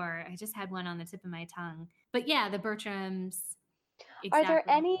some more. I just had one on the tip of my tongue. But yeah, the Bertrams. Exactly. Are there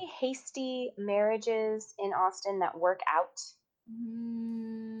any hasty marriages in Austen that work out?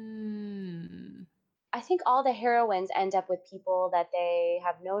 I think all the heroines end up with people that they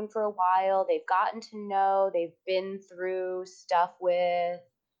have known for a while, they've gotten to know, they've been through stuff with,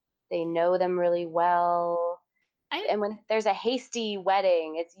 they know them really well. And when there's a hasty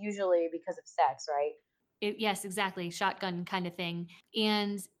wedding, it's usually because of sex, right? Yes, exactly. Shotgun kind of thing.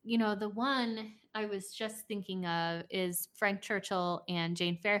 And, you know, the one I was just thinking of is Frank Churchill and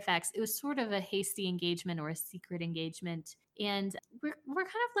Jane Fairfax. It was sort of a hasty engagement or a secret engagement. And we're kind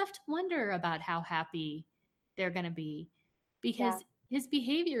of left to wonder about how happy they're going to be Yeah. because his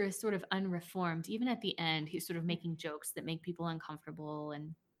behavior is sort of unreformed. Even at the end, he's sort of making jokes that make people uncomfortable.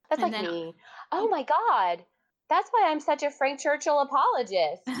 That's And like then, me. Oh my God. That's why I'm such a Frank Churchill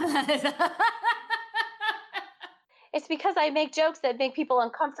apologist. It's because I make jokes that make people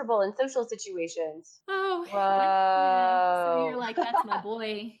uncomfortable in social situations. oh, yeah. So you're Whoa. like, that's my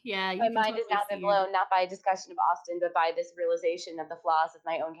boy. Yeah, My you can mind has totally now see been your. blown, not by a discussion of Austen, but by this realization of the flaws of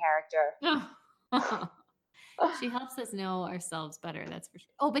my own character. She helps us know ourselves better, that's for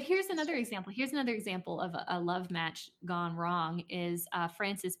sure. Oh, but here's That's another true. example. Here's another example of a love match gone wrong is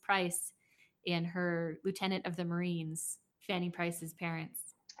Frances Price and her Lieutenant of the Marines, Fanny Price's parents,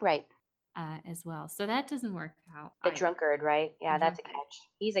 Right. as well. So that doesn't work out The either. drunkard, right? The Yeah, that's a drunkard. catch.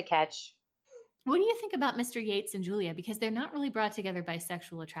 He's a catch. What do you think about Mr. Yates and Julia? Because they're not really brought together by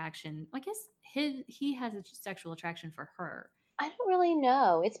sexual attraction. I guess he has a sexual attraction for her. I don't really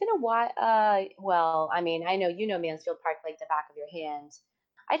know. It's been a while. Well, I mean, I know you know Mansfield Park like the back of your hand.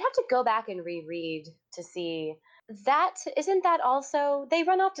 I'd have to go back and reread to see that. Isn't that also they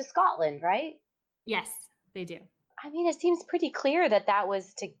run off to Scotland, right? Yes, they do. I mean, it seems pretty clear that that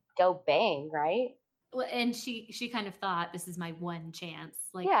was to go bang, right? Well, and she kind of thought this is my one chance.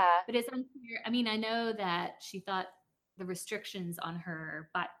 Like, Yeah, but it's unclear. I mean, I know that she thought the restrictions on her,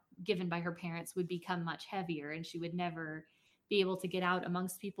 but given by her parents, would become much heavier, and she would never be able to get out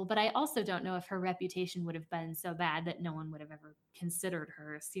amongst people. But I also don't know if her reputation would have been so bad that no one would have ever considered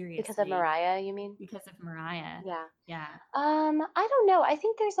her because of seriously Mariah, you mean? because of Mariah. Yeah. Yeah. I don't know. I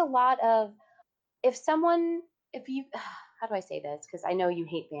think there's a lot of if someone if you how do I say this? Because I know you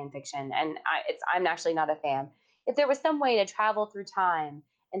hate fan fiction, and I'm actually not a fan. If there was some way to travel through time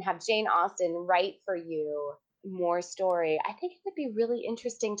and have Jane Austen write for you more story, I think it would be really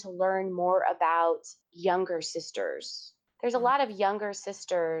interesting to learn more about younger sisters. There's a Mm. lot of younger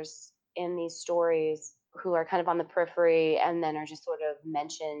sisters in these stories who are kind of on the periphery and then are just sort of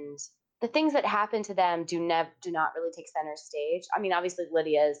mentioned. The things that happen to them do not really take center stage. I mean, obviously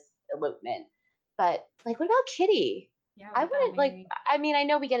Lydia's elopement, but like, what about Kitty? Yeah. I What about wouldn't like. Mary? I mean, I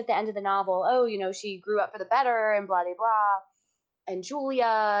know we get at the end of the novel. Oh, you know, she grew up for the better and blah blah blah, and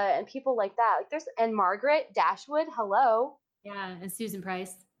Julia and people like that. Like, there's and Margaret Dashwood. Hello, Yeah, and Susan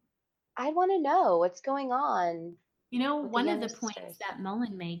Price. I want to know what's going on You know, with the one of younger the points sisters. that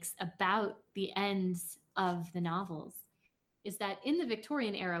Mullen makes about the ends of the novels is that in the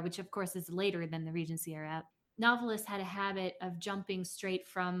Victorian era, which of course is later than the Regency era, novelists had a habit of jumping straight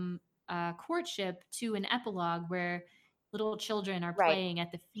from courtship to an epilogue where little children are Right? playing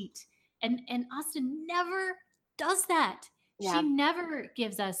at the feet. And Austen never does that. She Yeah. never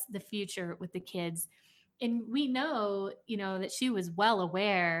gives us the future with the kids. And we know, you know, that she was well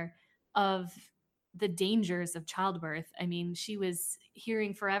aware of the dangers of childbirth. I mean, she was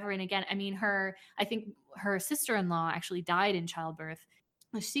hearing forever and again. I mean, I think her sister-in-law actually died in childbirth.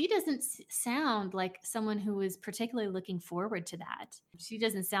 She doesn't sound like someone who is particularly looking forward to that. She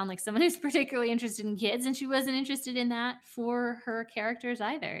doesn't sound like someone who's particularly interested in kids, and she wasn't interested in that for her characters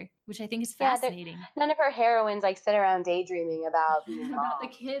either, which I think is Yeah, fascinating. none of her heroines like sit around daydreaming about being About the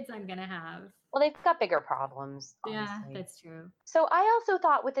moms. kids I'm gonna have. Well, they've got bigger problems, Yeah, honestly. that's true. So I also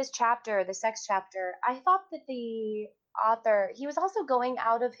thought with this chapter, the sex chapter, I thought that the author, he was also going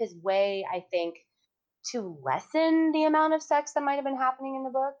out of his way, I think, to lessen the amount of sex that might have been happening in the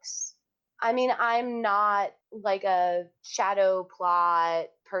books. I mean, I'm not like a shadow plot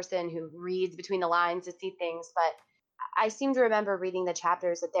person who reads between the lines to see things, but I seem to remember reading the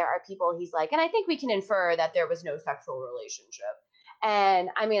chapters that there are people he's like, and I think we can infer that there was no sexual relationship. And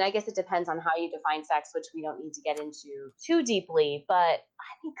I mean, I guess it depends on how you define sex, which we don't need to get into too deeply, but I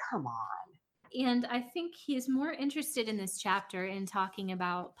mean, come on. And I think he is more interested in this chapter in talking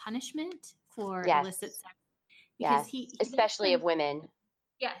about punishment for Yes. illicit sex because Yes. he Especially of women.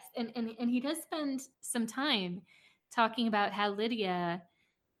 yes, and he does spend some time talking about how Lydia,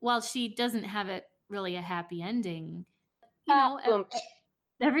 while she doesn't have really a happy ending, you know, Boom.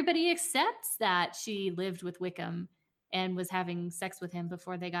 everybody accepts that she lived with Wickham and was having sex with him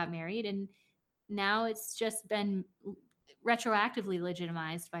before they got married, and now it's just been retroactively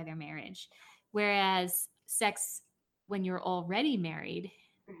legitimized by their marriage. Whereas sex when you're already married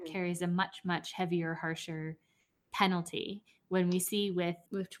Mhm. carries a much heavier, harsher penalty. When we see with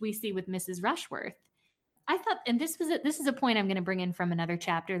which we see with Mrs. Rushworth, I thought, and this is a point I'm going to bring in from another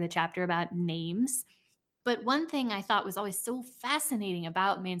chapter, the chapter about names. But one thing I thought was always so fascinating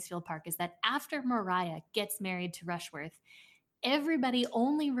about Mansfield Park is that after Mariah gets married to Rushworth, everybody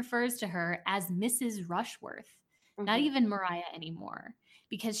only refers to her as Mrs. Rushworth, not Hmm. even Mariah anymore,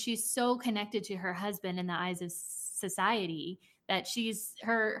 because she's so connected to her husband in the eyes of society that she's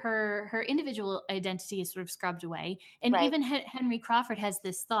her individual identity is sort of scrubbed away. And Right. even Henry Crawford has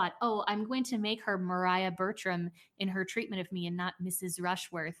this thought, oh, I'm going to make her Mariah Bertram in her treatment of me and not Mrs.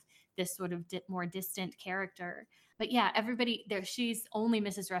 Rushworth, this sort of more distant character. But yeah, everybody there, she's only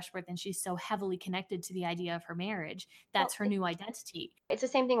Mrs. Rushworth, and she's so heavily connected to the idea of her marriage. Well, That's her new identity. it's the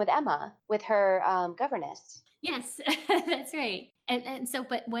same thing with Emma, with her governess. Yes, that's right. And so,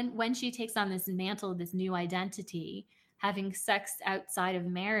 but when she takes on this mantle, this new identity, having sex outside of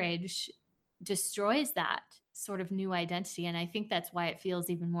marriage destroys that sort of new identity. And I think that's why it feels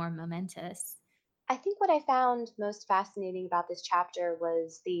even more momentous. I think what I found most fascinating about this chapter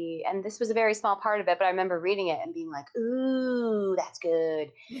was and this was a very small part of it, but I remember reading it and being like, ooh, that's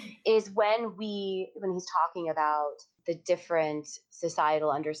good, is when he's talking about the different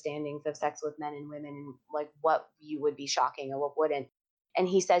societal understandings of sex with men and women and like what you would be shocking or what wouldn't. And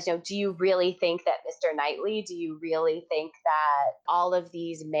he says, do you really think that Mr. Knightley, do you really think that all of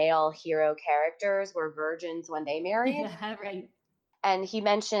these male hero characters were virgins when they married? Yeah, right. And he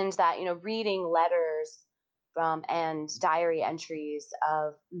mentioned that reading letters and diary entries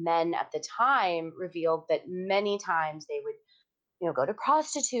of men at the time revealed that many times they would go to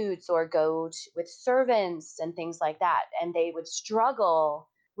prostitutes or with servants and things like that, and they would struggle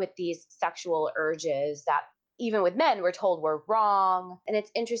with these sexual urges that even with men we're told were wrong. And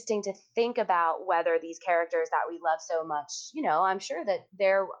it's interesting to think about whether these characters that we love so much, I'm sure that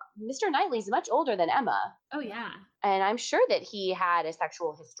Mr. Knightley's much older than Emma, Oh yeah. and I'm sure that he had a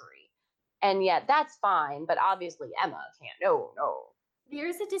sexual history. And yet that's fine, but obviously Emma can't. No, no.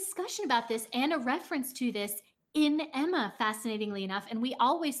 There's a discussion about this and a reference to this in Emma, fascinatingly enough. And we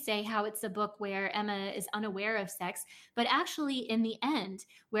always say how it's a book where Emma is unaware of sex, but actually, in the end,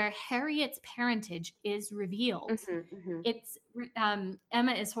 where Harriet's parentage is revealed, Hmm. Hmm. it's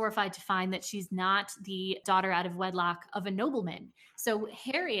Emma is horrified to find that she's not the daughter out of wedlock of a nobleman. So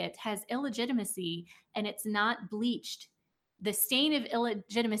Harriet has illegitimacy, and it's not bleached. The stain of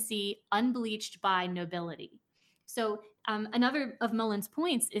illegitimacy unbleached by nobility. So another of Mullen's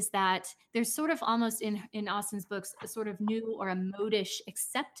points is that there's sort of almost in Austen's books a sort of new or a modish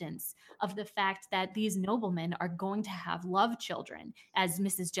acceptance of the fact that these noblemen are going to have love children, as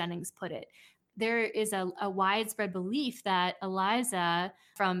Mrs. Jennings put it. There is a widespread belief that Eliza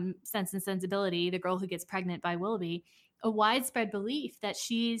from Sense and Sensibility, the girl who gets pregnant by Willoughby, a widespread belief that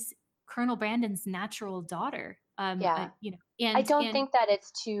she's Colonel Brandon's natural daughter. Yeah. I And don't think that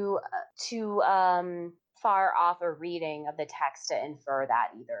it's too far off a reading of the text to infer that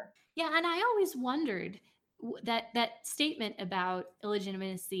either. yeah, and I always wondered that statement about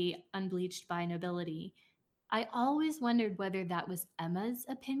illegitimacy unbleached by nobility. I always wondered whether that was Emma's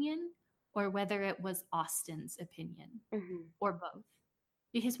opinion or whether it was Austen's opinion Hmm. or both.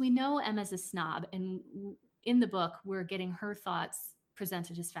 Because we know Emma's a snob, and in the book, we're getting her thoughts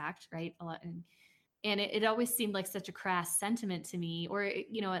presented as fact, right? And it always seemed like such a crass sentiment to me, or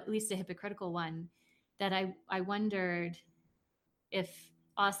at least a hypocritical one, that I wondered if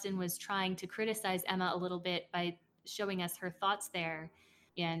Austen was trying to criticize Emma a little bit by showing us her thoughts there,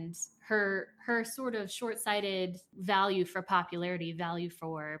 and her sort of short-sighted value for popularity, value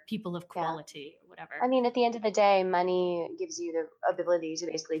for people of Yeah. quality, or I whatever. mean, at the end of the day, money gives you the ability to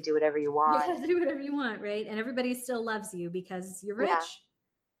basically do whatever you want. Yeah, do whatever you want, right? And everybody still loves you because you're Yeah. rich.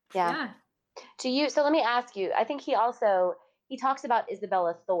 Yeah. Yeah. So let me ask you, I think he talks about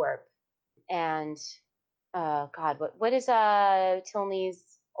Isabella Thorpe and God, what is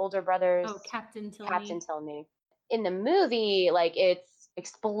Tilney's older brother's Oh, Captain Captain Tilney. Tilney. In the movie, like it's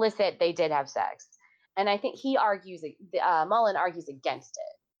explicit they did have sex. And I think Mullen argues against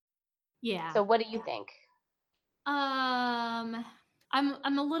it. Yeah. So what do you think? Um,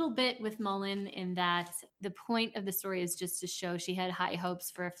 I'm a little bit with Mullen in that the point of the story is just to show she had high hopes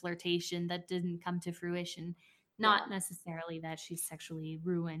for a flirtation that didn't come to fruition, Yeah. not necessarily that she's sexually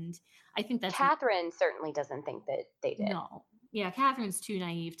ruined. I think that's Catherine certainly doesn't think that they did. no. Yeah, Catherine's too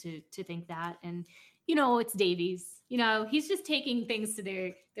naive to think that, and it's Davies. He's just taking things to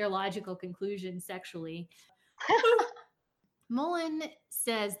their logical conclusion sexually. Mullen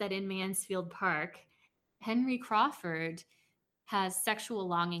says that in Mansfield Park, Henry Crawford has sexual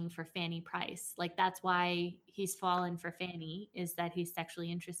longing for Fanny Price. Like that's why he's fallen for Fanny, is that he's sexually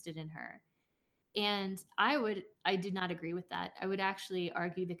interested in her. And I did not agree with that. I would actually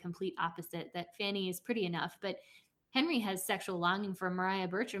argue the complete opposite, that Fanny is pretty enough, but Henry has sexual longing for Maria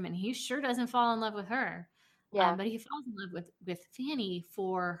Bertram, and he sure doesn't fall in love with her. Yeah. But he falls in love with Fanny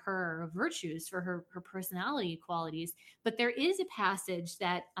for her virtues, for her personality qualities. But there is a passage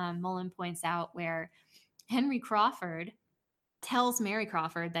that Mullen points out where Henry Crawford tells Mary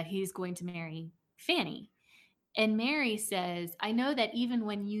Crawford that he's going to marry Fanny. And Mary says, I know that even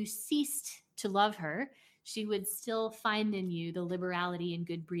when you ceased to love her, she would still find in you the liberality and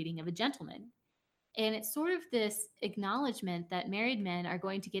good breeding of a gentleman. And it's sort of this acknowledgement that married men are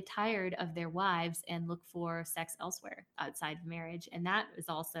going to get tired of their wives and look for sex elsewhere outside of marriage. And that is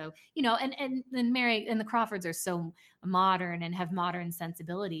also, and Mary and the Crawfords are so modern and have modern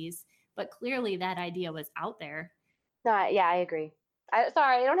sensibilities, but clearly that idea was out there. No, yeah, I agree.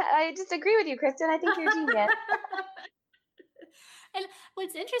 I just agree with you, Kristen. I think you're a genius. And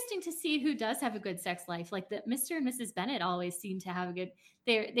what's interesting to see who does have a good sex life, like the Mr. and Mrs. Bennet always seem to have a good.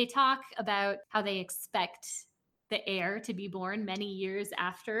 They talk about how they expect the heir to be born many years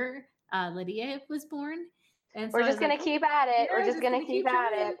after Lydia was born, and so We're just gonna keep at it. We're just gonna keep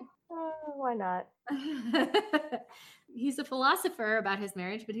at it. Why not? He's a philosopher about his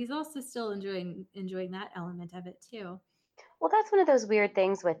marriage, but he's also still enjoying that element of it too. Well, that's one of those weird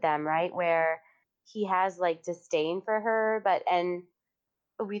things with them, right? Where he has like disdain for her, and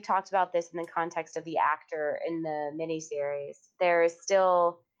we talked about this in the context of the actor in the miniseries. There is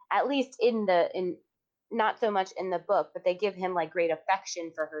still, at least in not so much in the book, but they give him like great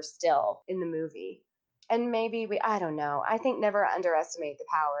affection for her still in the movie. And maybe I don't know. I think never underestimate the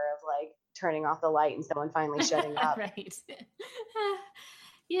power of like turning off the light and someone finally shutting up. Right.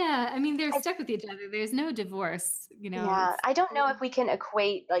 Yeah, I mean, they're stuck with each other. There's no divorce, Yeah, I don't know if we can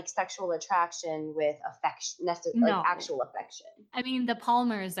equate like sexual attraction with affection, like actual affection. I mean, the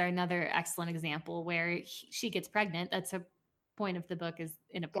Palmers are another excellent example where she gets pregnant. That's a point of the book, is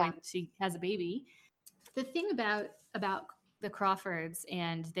in a point she has a baby. The thing about the Crawfords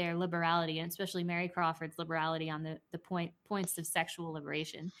and their liberality, and especially Mary Crawford's liberality on the points of sexual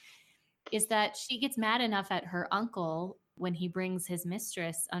liberation, is that she gets mad enough at her uncle when he brings his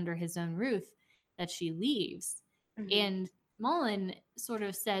mistress under his own roof that she leaves. Mm-hmm. And Mullen sort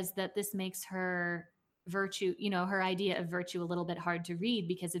of says that this makes her virtue, her idea of virtue a little bit hard to read,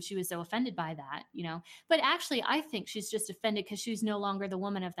 because if she was so offended by that, but actually I think she's just offended because she's no longer the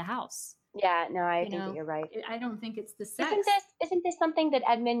woman of the house. Yeah, no, I think that you're right. I don't think it's the sex. Isn't this something that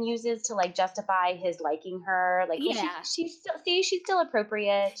Edmund uses to like justify his liking her? Like, she's still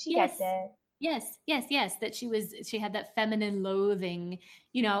appropriate. She gets it. Yes. That she had that feminine loathing,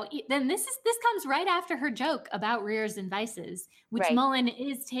 then this comes right after her joke about rears and vices, which Mullen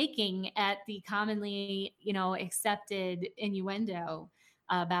is taking at the commonly, accepted innuendo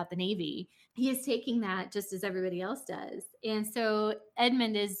about the Navy. He is taking that just as everybody else does. And so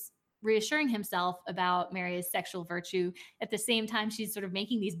Edmund is reassuring himself about Mary's sexual virtue at the same time she's sort of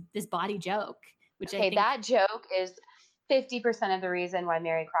making this body joke, which I think that joke is 50% of the reason why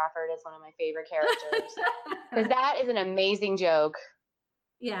Mary Crawford is one of my favorite characters, because that is an amazing joke.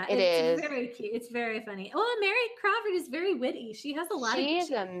 Yeah, it's very cute. It's very funny. Well, Mary Crawford is very witty. She has a lot. She's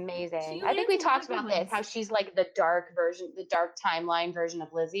amazing. I think we talked about this, how she's like the dark timeline version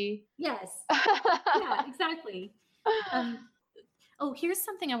of Lizzie. Yes. Yeah, exactly. Oh, here's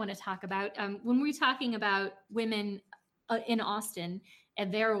something I want to talk about. When we're talking about women in Austen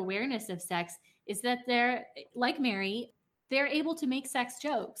and their awareness of sex, is that they're, like Mary, they're able to make sex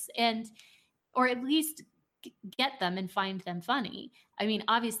jokes, or at least get them and find them funny. I mean,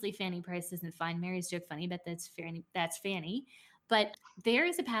 obviously Fanny Price doesn't find Mary's joke funny, but that's Fanny. But there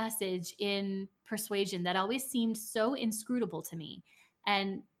is a passage in Persuasion that always seemed so inscrutable to me.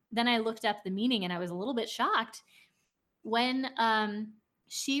 And then I looked up the meaning and I was a little bit shocked when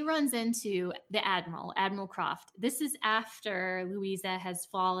she runs into the Admiral Croft. This is after Louisa has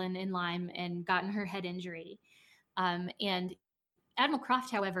fallen in Lyme and gotten her head injury. And Admiral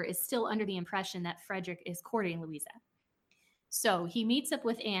Croft, however, is still under the impression that Frederick is courting Louisa. So he meets up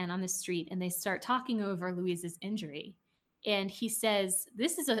with Anne on the street and they start talking over Louisa's injury. And he says,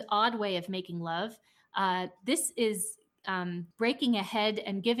 this is an odd way of making love. This is breaking a head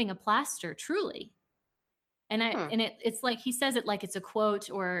and giving a plaster, truly. And it's like he says it like it's a quote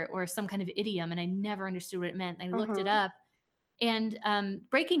or some kind of idiom, and I never understood what it meant. I looked it up, and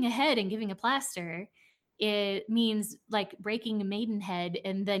breaking a head and giving a plaster, it means like breaking a maidenhead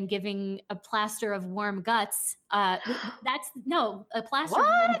and then giving a plaster of warm guts. A plaster of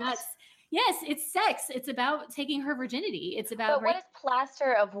warm guts. Yes, it's sex. It's about taking her virginity. It's about. But what does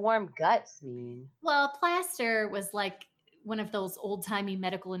plaster of warm guts mean? Well, plaster was like one of those old-timey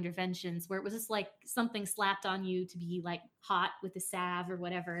medical interventions where it was just like something slapped on you to be like hot with a salve or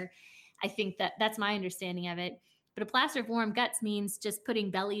whatever. I think that's my understanding of it. but a plaster of warm guts means just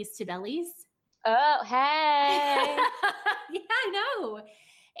putting bellies to bellies. Oh, hey. Yeah, I know.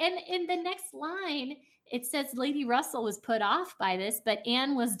 And in the next line, it says Lady Russell was put off by this, but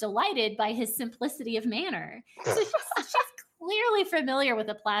Anne was delighted by his simplicity of manner. So she's clearly familiar with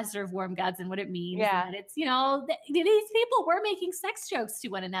a plaster of warm guts and what it means. Yeah. And that it's, these people were making sex jokes to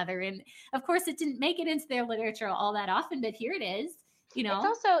one another. And of course, it didn't make it into their literature all that often, but here it is. It's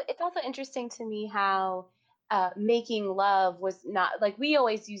also interesting to me how making love was not like, we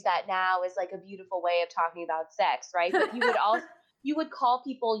always use that now as like a beautiful way of talking about sex, right? But you would call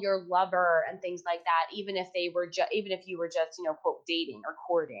people your lover and things like that, even if you were just quote dating or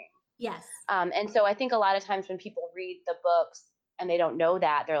courting. Yes. And so I think a lot of times when people read the books and they don't know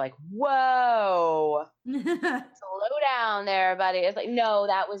that, they're like, whoa, slow down there, buddy. It's like, no,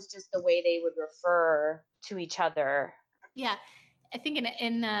 that was just the way they would refer to each other. Yeah. I think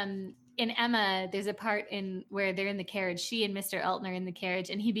in Emma, there's a part where they're in the carriage. She and Mr. Elton are in the carriage,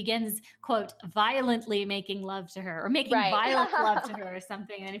 and he begins, quote, violently making love to her, or making violent love to her, or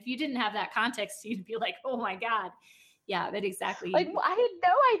something. And if you didn't have that context, you'd be like, oh my God. Yeah, that exactly. Like, I had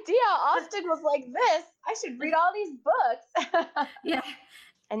no idea Austen was like this. I should read all these books. Yeah.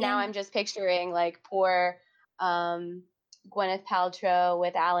 And now I'm just picturing like poor Gwyneth Paltrow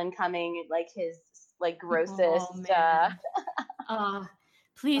with Alan Cumming, like his like grossest.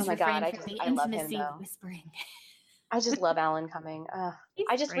 Please refrain from the intimacy whispering. I just love Alan Cumming.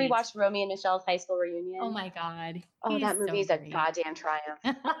 I just rewatched Romy and Michelle's high school reunion. Oh my God. Oh, that movie is a goddamn triumph.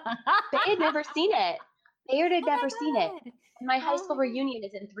 They had never seen it. They had never seen it. And my high school reunion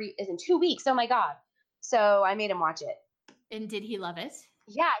is in 2 weeks. Oh my God. So I made him watch it. And did he love it?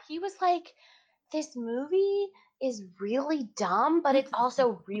 Yeah, he was like, this movie is really dumb, but it's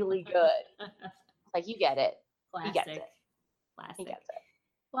also really good. Like, you get it. Classic. He gets it. Classic. He gets it.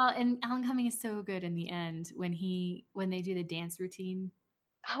 Well, and Alan Cumming is so good in the end when they do the dance routine.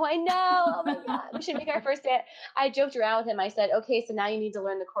 Oh, I know. Oh my God. We should make our first dance. I joked around with him. I said, okay, so now you need to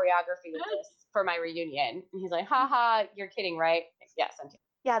learn the choreography of this for my reunion. And he's like, haha, you're kidding, right? Yes, I'm kidding.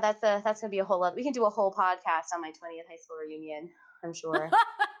 Yeah, that's gonna be a whole lot. We can do a whole podcast on my 20th high school reunion, I'm sure.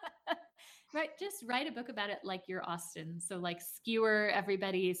 Right, just write a book about it like you're Austen. So like skewer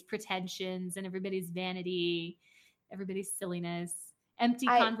everybody's pretensions and everybody's vanity, everybody's silliness, empty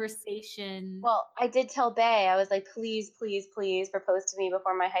conversation. Well, I did tell Bay, I was like, please, please, please propose to me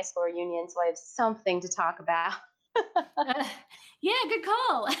before my high school reunion so I have something to talk about. Yeah, good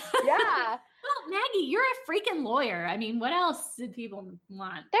call. Yeah. Well, Maggie, you're a freaking lawyer. I mean, what else do people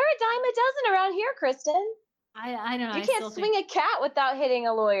want? They're a dime a dozen around here, Kristen. I don't know. You can't swing a cat without hitting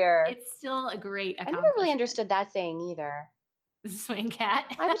a lawyer. It's still a great accomplishment. I never really understood that saying either. Swing cat?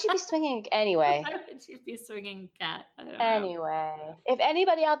 Why would you be swinging? Anyway. Why would you be swinging cat? I don't know. Anyway. If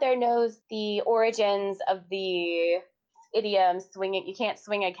anybody out there knows the origins of the idiom swinging, you can't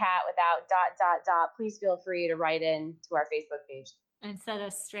swing a cat without ... please feel free to write in to our Facebook page. And set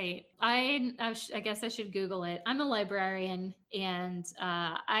us straight. I guess I should Google it. I'm a librarian, and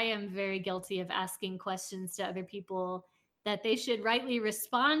I am very guilty of asking questions to other people that they should rightly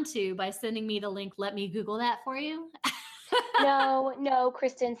respond to by sending me the link. Let me Google that for you. No,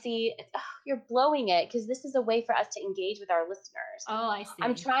 Kristen, see, you're blowing it because this is a way for us to engage with our listeners. Oh, I see.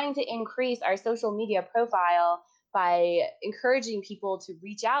 I'm trying to increase our social media profile by encouraging people to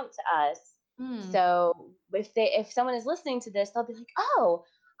reach out to us. So if someone is listening to this, they'll be like, oh,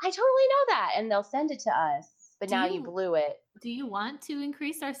 I totally know that. And they'll send it to us. But now you blew it. Do you want to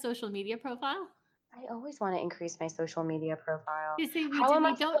increase our social media profile? I always want to increase my social media profile. You see, we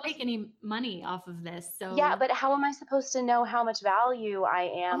don't make any money off of this. So yeah, but how am I supposed to know how much value I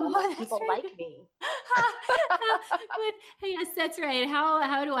am unless people like me? Yes, that's right.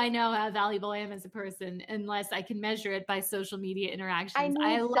 How do I know how valuable I am as a person unless I can measure it by social media interactions?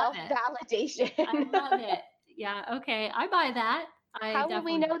 I love self-validation. I love it. Yeah, okay. I buy that. How will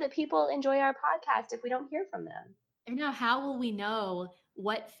we know that people enjoy our podcast if we don't hear from them? I know. How will we know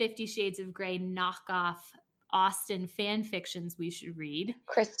what 50 Shades of Grey knockoff Austen fan fictions we should read?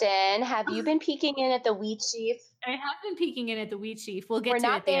 Kristen, have you been peeking in at the Wheat Sheaf? I have been peeking in at the Wheat Sheaf. We'll get to it.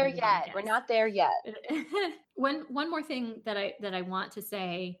 We're not there yet. One more thing that I want to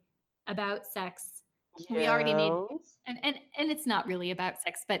say about sex. Yes. We already made, and it's not really about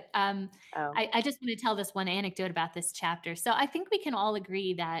sex, but I just want to tell this one anecdote about this chapter. So I think we can all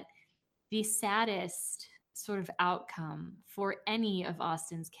agree that the saddest sort of outcome for any of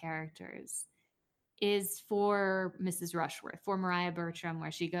Austen's characters is for Mrs. Rushworth, for Maria Bertram,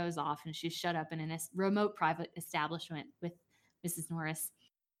 where she goes off and she's shut up in a remote private establishment with Mrs. Norris.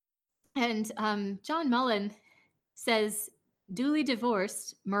 And John Mullen says duly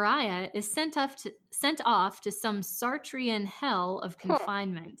divorced, Mariah is sent off to some Sartrean hell of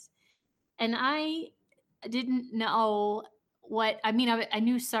confinement. And I didn't know what I mean. I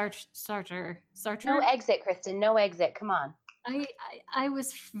knew Sartre. No exit, Kristen. No exit. Come on. I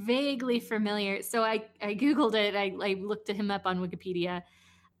was vaguely familiar, so I googled it. I looked him up on Wikipedia,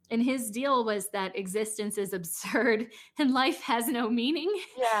 and his deal was that existence is absurd and life has no meaning.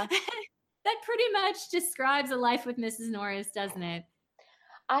 Yeah. That pretty much describes a life with Mrs. Norris, doesn't it?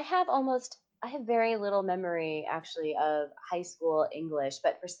 I have very little memory actually of high school English,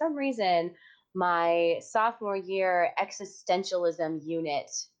 but for some reason, my sophomore year existentialism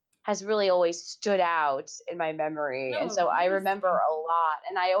unit has really always stood out in my memory. And so I remember a lot.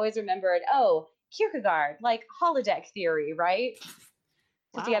 And I always remembered, Kierkegaard, like holodeck theory, right?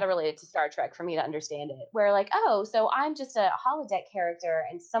 Because you got to relate it to Star Trek for me to understand it. Where like, so I'm just a holodeck character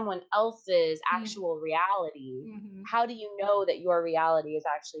and someone else's actual reality. Mm-hmm. How do you know that your reality is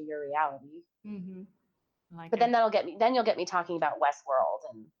actually your reality? Mm-hmm. But then you'll get me talking about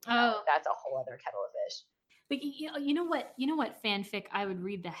Westworld, and that's a whole other kettle of fish. But you know what fanfic I would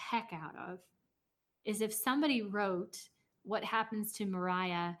read the heck out of is if somebody wrote what happens to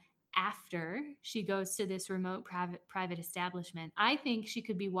Mariah after she goes to this remote private establishment. I think she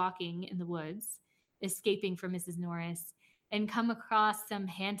could be walking in the woods, escaping from Mrs. Norris, and come across some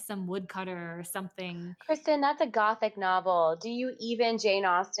handsome woodcutter or something. Kristen, that's a gothic novel. Do you even Jane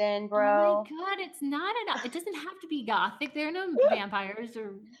Austen, bro? Oh my God, it's not it doesn't have to be gothic. There are no vampires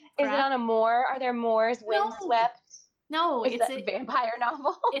or crap. Is it on a moor? Are there moors windswept? No, it's a vampire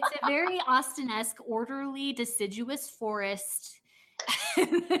novel. It's a very Austen-esque, orderly, deciduous forest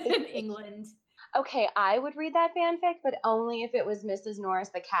in England. Okay, I would read that fanfic, but only if it was Mrs. Norris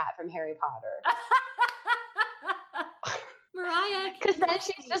the cat from Harry Potter. Mariah, because then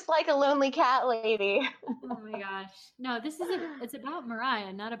she's just like a lonely cat lady. Oh my gosh! No, it's about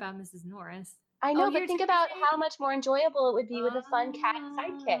Mariah, not about Mrs. Norris. I know, but think about how much more enjoyable it would be with a fun cat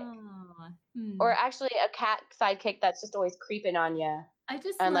sidekick, or actually a cat sidekick that's just always creeping on you. I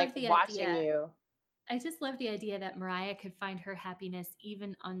just and love like the watching idea. you. I just love the idea that Mariah could find her happiness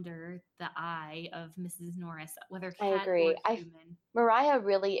even under the eye of Mrs. Norris, whether cat I agree. or human. Mariah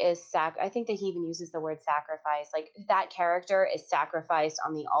really is I think that he even uses the word sacrifice. Like that character is sacrificed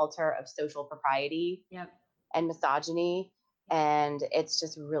on the altar of social propriety and misogyny, and it's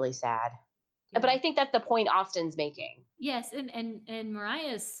just really sad. But I think that's the point Austen's making. Yes, and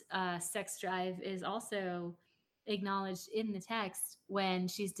Mariah's sex drive is also acknowledged in the text when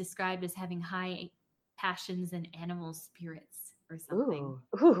she's described as having high passions and animal spirits or something.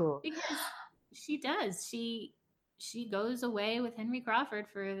 Ooh. Because she does. She goes away with Henry Crawford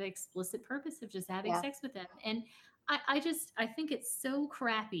for the explicit purpose of just having sex with him. And I think it's so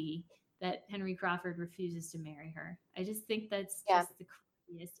crappy that Henry Crawford refuses to marry her. I just think that's just the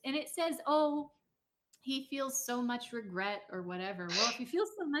crappiest. And it says, he feels so much regret or whatever. Well, if he feels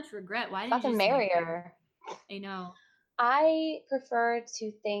so much regret, why didn't you just marry her? I know. I prefer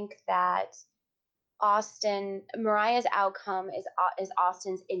to think that Mariah's outcome is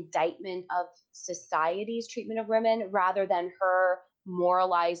Austen's indictment of society's treatment of women rather than her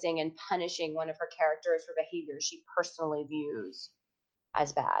moralizing and punishing one of her characters for behavior she personally views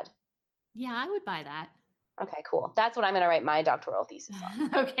as bad. Yeah, I would buy that. Okay, cool. That's what I'm going to write my doctoral thesis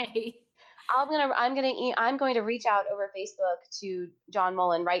on. Okay. I'm going to reach out over Facebook to John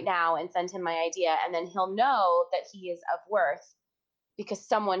Mullen right now and send him my idea, and then he'll know that he is of worth because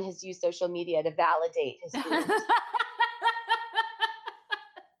someone has used social media to validate his feelings.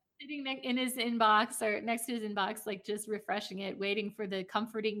 Sitting in his inbox or next to his inbox, like just refreshing it, waiting for the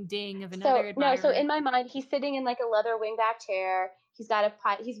comforting ding of another admirer. So in my mind, he's sitting in like a leather wingback chair. He's got a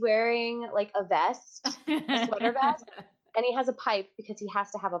pipe. He's wearing like a vest, a sweater vest, and he has a pipe because he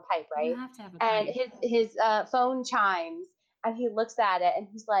has to have a pipe, right? You have to have a pipe. And his phone chimes, and he looks at it, and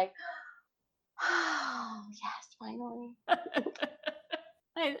he's like, "Oh yes, finally."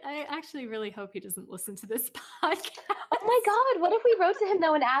 I actually really hope he doesn't listen to this podcast. Oh my God, what if we wrote to him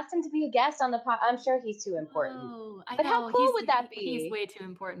though and asked him to be a guest on the podcast? I'm sure he's too important. Oh, but how cool would that be? He's way too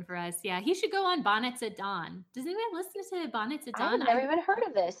important for us. Yeah, he should go on Bonnets at Dawn. Does anyone listen to Bonnets at Dawn? I've never even heard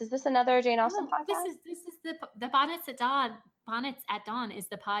of this. Is this another Jane Austen podcast? This is the Bonnets at Dawn. Bonnets at Dawn is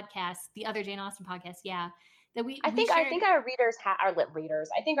the podcast, the other Jane Austen podcast. Yeah. that we I think shared. our readers readers.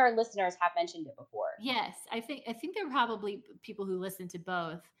 I think our listeners have mentioned it before. Yes, I think there are probably people who listen to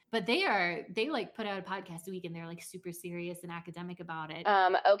both, but they like put out a podcast a week and they're like super serious and academic about it.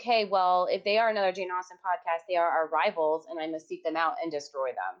 Okay, well, if they are another Jane Austen podcast, they are our rivals, and I must seek them out and destroy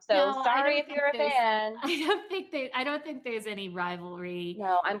them. So No, sorry if you're a fan. I don't think there's any rivalry.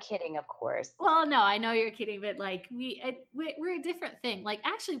 No, I'm kidding, of course. Well, no, I know you're kidding, but like we're a different thing. Like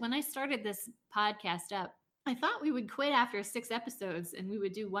actually, when I started this podcast up, I thought we would quit after 6 episodes and we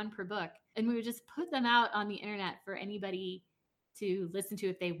would do one per book and we would just put them out on the internet for anybody to listen to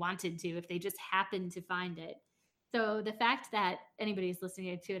if they wanted to, if they just happened to find it. So the fact that anybody's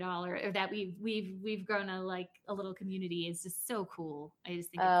listening to it all, or that we've grown a little community is just so cool. I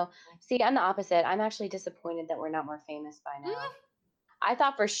just think. Oh, see, I'm the opposite. I'm actually disappointed that we're not more famous by now. I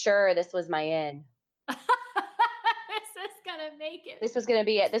thought for sure this was my in. This is gonna make it. This was gonna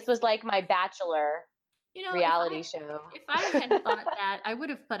be it. This was like my Bachelor reality show. If I had thought that, I would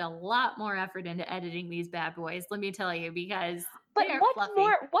have put a lot more effort into editing these bad boys. Let me tell you, because but they are what's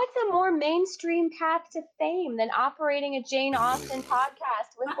fluffy. what's a more mainstream path to fame than operating a Jane Austen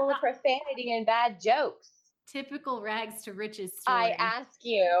podcast with full of profanity and bad jokes? Typical rags to riches story. I ask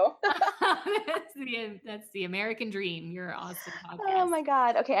you. That's the American dream. Your Austen podcast. Oh my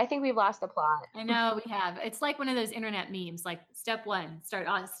God. Okay, I think we've lost the plot. I know we have. It's like one of those internet memes. Like step 1, start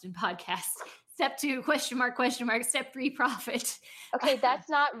Austen podcast. Step 2, question mark. Step 3, profit. Okay, that's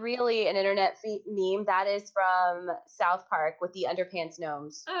not really an internet meme. That is from South Park with the underpants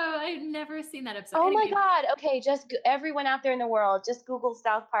gnomes. Oh, I've never seen that episode. Oh anyway. My God. Okay, just everyone out there in the world, just Google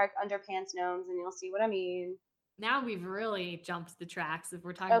South Park underpants gnomes and you'll see what I mean. Now we've really jumped the tracks if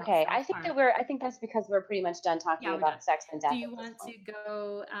we're talking okay, about South Park. I think that's because we're pretty much done talking about sex and death. Do you want to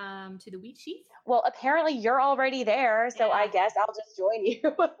go to the wheat sheath? Well, apparently you're already there, so I guess I'll just join you.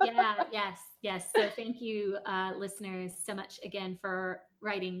 Yes. So thank you, listeners, so much again for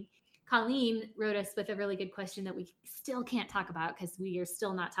writing. Colleen wrote us with a really good question that we still can't talk about because we are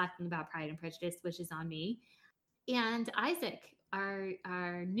still not talking about Pride and Prejudice, which is on me. And Isaac,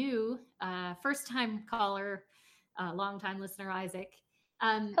 our new first-time caller, long-time listener, Isaac.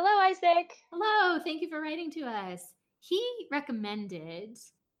 Hello, Isaac. Hello. Thank you for writing to us. He recommended.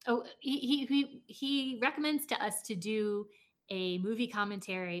 He recommends to us to do a movie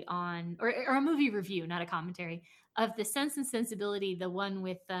commentary on, or a movie review, not a commentary, of the Sense and Sensibility, the one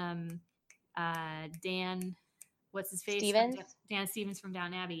with Dan, what's his face? Stevens? Dan Stevens from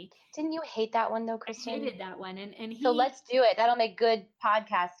Downton Abbey. Didn't you hate that one though, Kristen? I hated that one, and he. So let's do it. That'll make good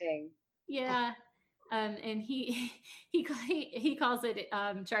podcasting. Yeah, and he calls it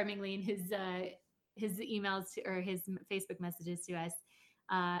charmingly in his emails or his Facebook messages to us.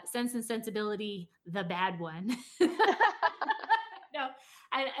 Sense and Sensibility, the bad one. No,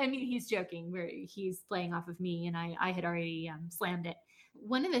 I mean, he's joking. Where he's playing off of me, and I had already slammed it.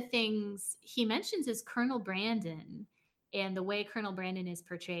 One of the things he mentions is Colonel Brandon and the way Colonel Brandon is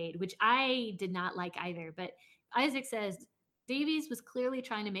portrayed, which I did not like either. But Isaac says Davies was clearly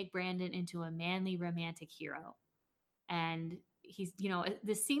trying to make Brandon into a manly romantic hero. And he's,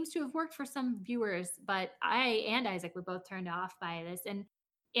 this seems to have worked for some viewers, but I and Isaac were both turned off by this.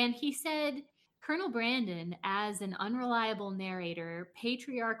 And he said Colonel Brandon, as an unreliable narrator,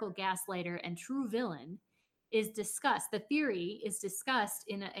 patriarchal gaslighter, and true villain, is discussed. The theory is discussed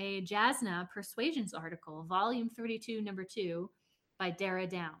in a Jasna Persuasions article, volume 32, number 2, by Dara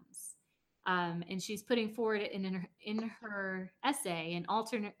Downs. And she's putting forward in her essay an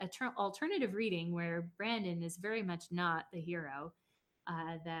alternative reading where Brandon is very much not the hero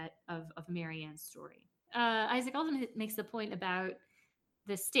that of Marianne's story. Isaac also makes the point about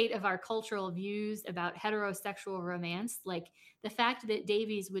the state of our cultural views about heterosexual romance, like the fact that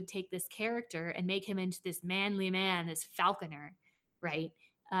Davies would take this character and make him into this manly man, this falconer, right?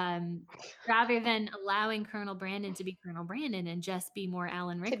 Rather than allowing Colonel Brandon to be Colonel Brandon and just be more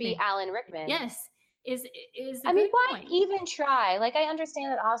Alan Rickman. To be Alan Rickman. Yes. Is I mean, why even try? Like, I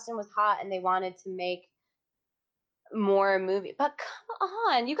understand that Austen was hot and they wanted to make more movie, but come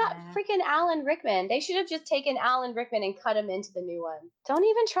on, you got freaking Alan Rickman. They should have just taken Alan Rickman and cut him into the new one. Don't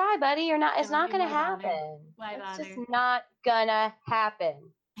even try, buddy. You're not. It's not gonna happen. It's just not gonna happen.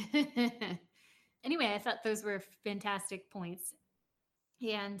 Anyway, I thought those were fantastic points,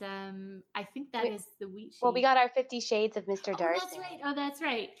 and I think that is the wheat sheet. Well, we got our 50 Shades of Mr. Darcy. That's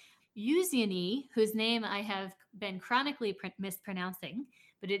right. Eugenie, whose name I have been chronically mispronouncing,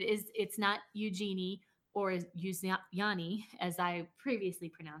 but it's not Eugenie or Yanni, as I previously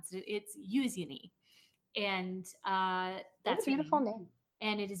pronounced it. It's Eugenie. And that's a beautiful name.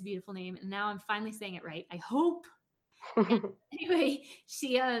 And it is a beautiful name. And now I'm finally saying it right. I hope. Anyway,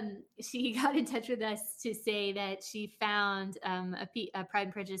 she got in touch with us to say that she found a Pride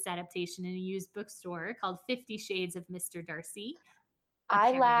and Prejudice adaptation in a used bookstore called 50 Shades of Mr. Darcy.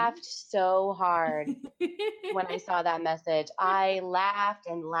 I laughed so hard when I saw that message. I laughed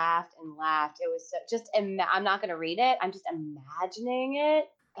and laughed and laughed. It was I'm not going to read it. I'm just imagining it.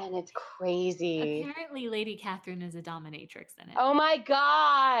 And it's crazy. Apparently, Lady Catherine is a dominatrix in it. Oh my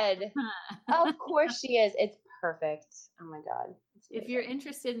God. Of course she is. It's perfect. Oh my God. If you're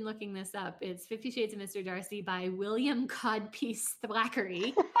interested in looking this up, it's 50 Shades of Mr. Darcy by William Codpiece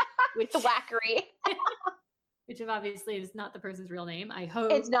Thackeray. Thackeray. Which obviously is not the person's real name. I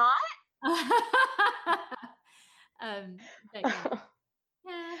hope. It's not?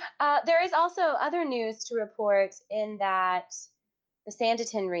 There is also other news to report in that the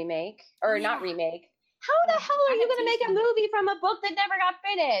Sanditon remake, or not remake. How the hell are you going to make a movie from a book that never got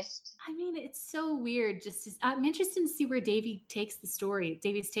finished? I mean, it's so weird. I'm interested to see where Davies takes the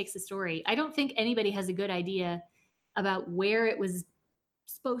story. I don't think anybody has a good idea about where it was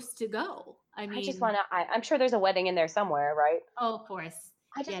supposed to go. I mean, I just want to, I'm sure there's a wedding in there somewhere, right? Oh, of course.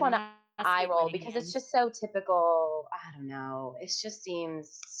 I just want to eye roll because it's just so typical. I don't know. It just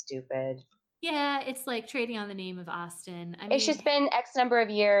seems stupid. Yeah, it's like trading on the name of Austen. I mean, it's just been X number of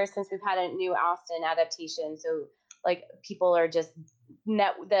years since we've had a new Austen adaptation. So like people are just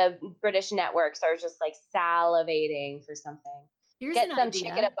the British networks are just like salivating for something. Get some chick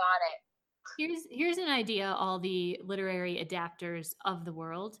in a bonnet. Here's an idea, all the literary adapters of the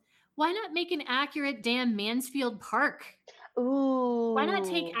world. Why not make an accurate damn Mansfield Park? Ooh. Why not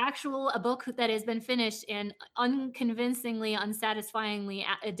take a book that has been finished and unconvincingly, unsatisfyingly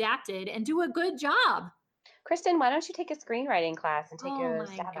adapted and do a good job? Kristen, why don't you take a screenwriting class and take a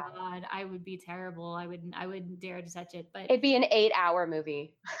stab at it? Oh my God, I would be terrible. I wouldn't dare to touch it. But it'd be an 8-hour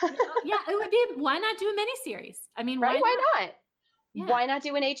movie. Yeah, it would be. Why not do a miniseries? I mean, right? Why not? Yeah. Why not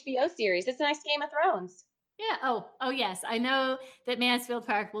do an HBO series? It's a nice Game of Thrones. Yeah. Oh yes. I know that Mansfield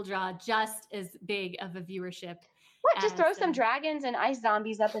Park will draw just as big of a viewership. What? Just throw some dragons and ice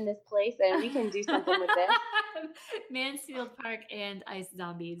zombies up in this place and we can do something with this. Mansfield Park and ice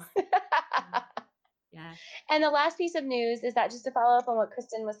zombies. Yeah. And the last piece of news is that, just to follow up on what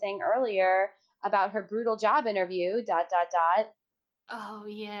Kristen was saying earlier about her brutal job interview, ... Oh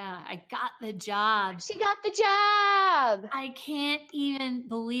yeah, I got the job. She got the job. I can't even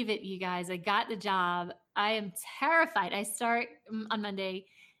believe it, you guys. I got the job. I am terrified. I start on Monday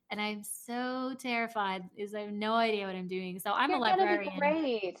and I'm so terrified because I have no idea what I'm doing. So I'm a librarian. Gonna be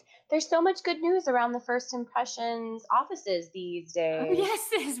great. There's so much good news around the First Impressions offices these days. Oh, yes,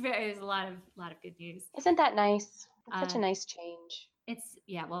 there's a lot of good news. Isn't that nice? It's such a nice change.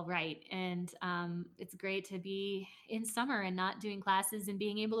 Right. And it's great to be in summer and not doing classes and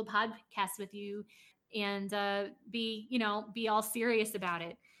being able to podcast with you and be all serious about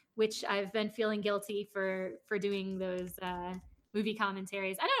it, which I've been feeling guilty for doing those movie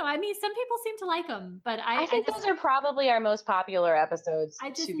commentaries. I don't know. I mean, some people seem to like them, but I think those are probably our most popular episodes,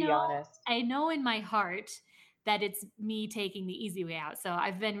 to be honest. I know in my heart that it's me taking the easy way out. So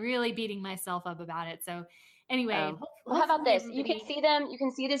I've been really beating myself up about it. So anyway, well, how about this? You can see them. You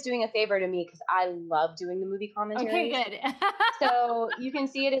can see it as doing a favor to me because I love doing the movie commentaries. Okay, good. So you can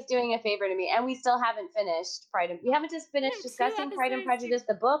see it as doing a favor to me. And we still haven't finished we haven't just finished discussing Pride and Prejudice,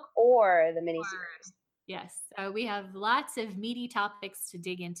 the book or the miniseries. Yes. We have lots of meaty topics to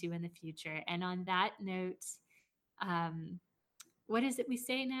dig into in the future. And on that note, what is it we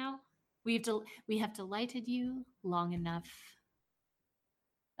say now? We have delighted you long enough.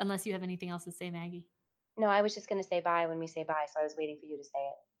 Unless you have anything else to say, Maggie. No, I was just going to say bye when we say bye, so I was waiting for you to say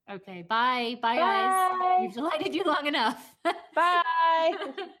it. Okay, bye. Bye, guys. We've delighted you long enough. Bye.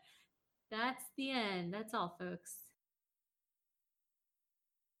 That's the end. That's all, folks.